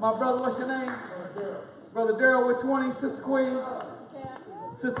 My brother, what's your name? Brother Daryl with 20. Sister Queen.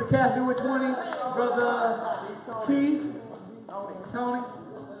 Sister Kathy with 20. Brother Keith. Tony.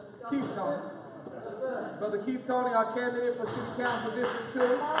 Keith Tony. Brother Keith Tony, our candidate for City Council District 2. $20.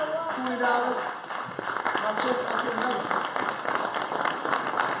 My sister, I'm getting another.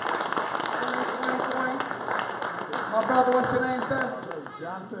 20. My brother, what's your name, sir?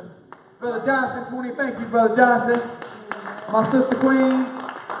 Johnson. Brother Johnson, 20. Thank you, Brother Johnson. My sister Queen.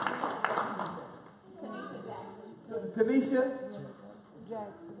 Sister Tanisha.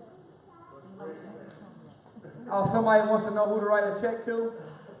 Oh, somebody wants to know who to write a check to?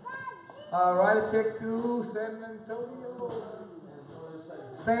 Write a check to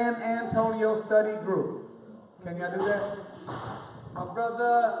San Antonio Study Group. Can y'all do that? My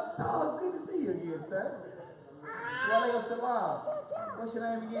brother, oh, it's good to see you again, sir. Walaikum salam. What's your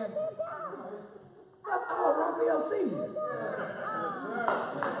name again? Oh, Raphael Senior.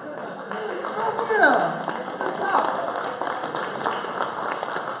 Oh, yeah.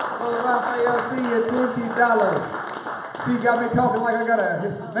 Brother Raphael Senior, $20. She got me talking like I got a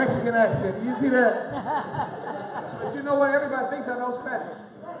Mexican accent. You see that? But you know what? Everybody thinks I know Spanish.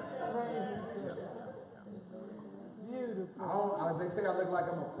 Beautiful. They say I look like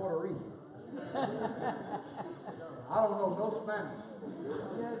I'm a Puerto Rican. I don't know no Spanish.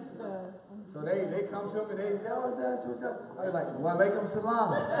 Yes, sir. So they come to me, they say, oh, what's up? I was like, walaikum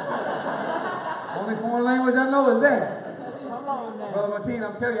salam. Only foreign language I know is that. Come on now. Brother Martin,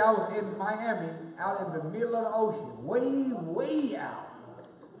 I'm telling you, I was in Miami, out in the middle of the ocean, way, way out.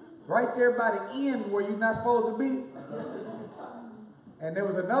 Right there by the end where you're not supposed to be. And there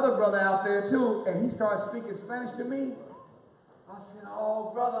was another brother out there too, and he started speaking Spanish to me. I said,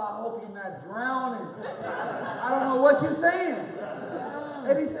 oh, brother, I hope you're not drowning. I don't know what you're saying.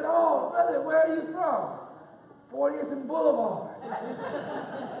 And he said, oh, brother, where are you from? 40th and Boulevard.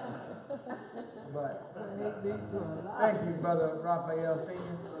 But thank you, Brother Raphael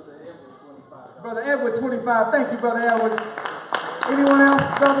Sr. Brother Edward, 25. Thank you, Brother Edward. Anyone else?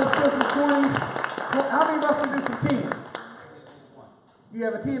 Brothers, sisters, 20s? How many of us can do some 10s? You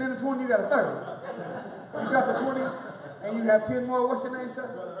have a 10 and a 20, you got a 30. You got the 20, and you have 10 more. What's your name, sir?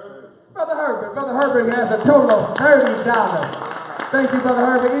 Brother Herbert. Brother Herbert has a total of $30. Thank you, Brother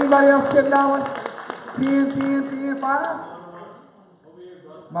Herbert. Anybody else $10? 10, 5?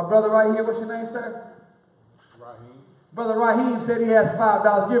 My brother right here, what's your name, sir? Raheem. Brother Raheem said he has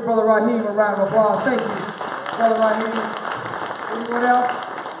 $5. Give Brother Raheem a round of applause. Thank you, Brother Raheem. Anyone else?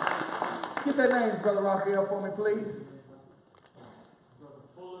 Get their names, Brother Raphael, for me, please.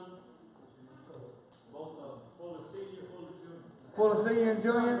 Fuller Senior and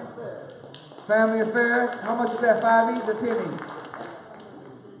Junior. Family Affairs. How much is that? 5 each or 10 each?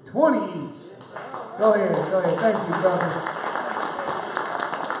 20 each. Go ahead. Thank you, brother.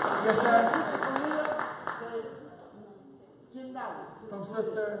 Yes, sir. From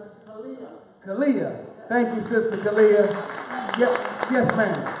Sister Kalia. Thank you, Sister Kalia. Yes,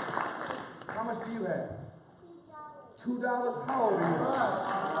 ma'am. How much do you have? $2. How old are you?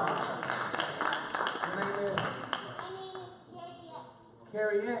 Your name is?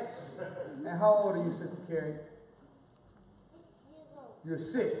 Carrie Inch. And how old are you, Sister Carrie? 6 years old. You're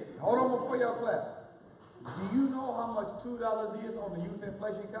 6. Hold on before y'all clap. Do you know how much $2 is on the youth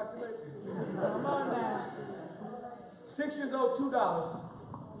inflation calculator? Come on now. 6 years old, $2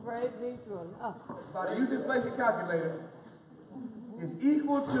 Praise be to Allah. by the youth inflation calculator is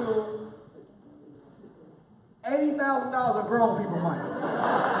equal to $80,000 of grown people money.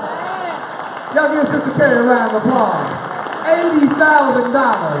 Y'all give Sister Carrie a round of applause.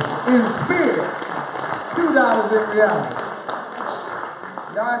 $80,000 in spirit, $2 in reality.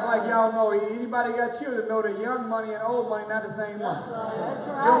 Y'all act like y'all know. Anybody got children know that young money and old money not the same money. That's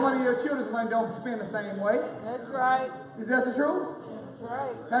right. Your money and your children's money don't spend the same way. That's right. Is that the truth? That's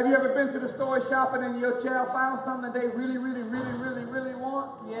right. Have you ever been to the store shopping and your child found something that they really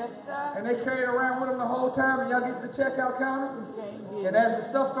want? Yes, sir. And they carry it around with them the whole time and y'all get to the checkout counter? Can't And as the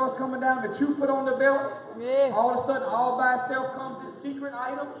stuff starts coming down that you put on the belt, Yeah. all of a sudden all by itself comes this secret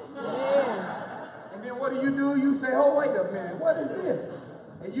item. Yeah. And then what do? You say, oh, wait a minute, what is this?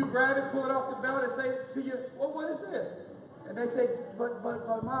 And you grab it, pull it off the belt and say to you, well, what is this? And they say, but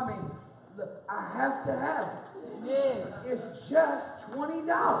mommy, look, I have to have it. Yeah. It's just $20.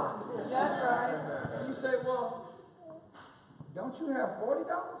 That's right. And you say, well, don't you have $40?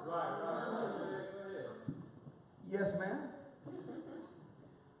 Yes, ma'am.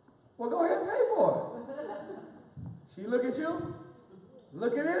 Well, go ahead and pay for it. She look at you,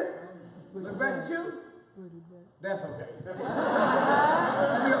 look at it, look back at you. That's okay.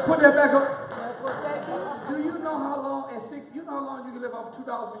 Put that back up. That's what they do. Do you know how long at 6? You know how long you can live off $2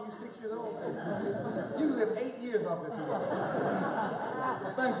 when you're 6 years old? You can live 8 years off that $2. So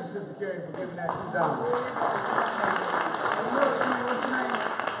thank you, Sister Carrie, for giving that $2. What's your name?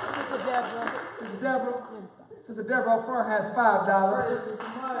 Sister Deborah. Sister Deborah. Sister Deborah up front has $5. Sister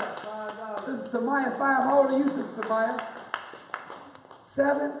Samaya, $5. Sister Samaya, 5. How old are you, Sister Samaya?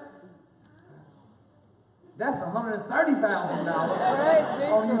 7. That's $130,000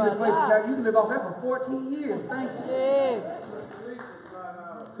 on youth inflation calculator. You can live off that for 14 years. Thank you. Yeah.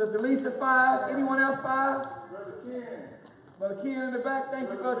 Sister Lisa, 5. Anyone else, 5? Brother Ken. Brother Ken in the back. Thank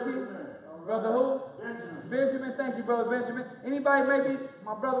you, Brother Ken. Brother who? Benjamin. Benjamin. Thank you, Brother Benjamin. Anybody, maybe?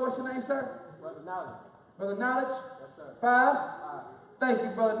 My brother, what's your name, sir? Brother Knowledge. Brother Knowledge? Yes, sir. 5. Thank you,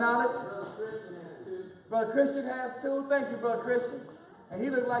 Brother Knowledge. Brother Christian has 2. Brother Christian has 2. Thank you, Brother Christian. And he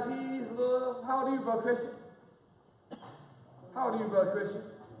looked like he's a little. How old are you, Brother Christian? How old are you, Brother Christian?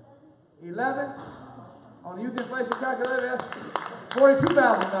 11. On the youth inflation calculator, that's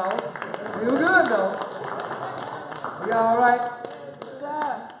 $42,000. You good, though. We all right?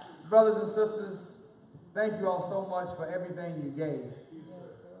 Sir. Brothers and sisters, thank you all so much for everything you gave.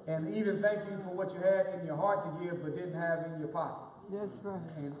 And even thank you for what you had in your heart to give but didn't have in your pocket. That's right.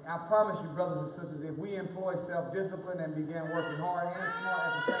 And I promise you, brothers and sisters, if we employ self-discipline and begin working hard and smart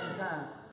at the same time,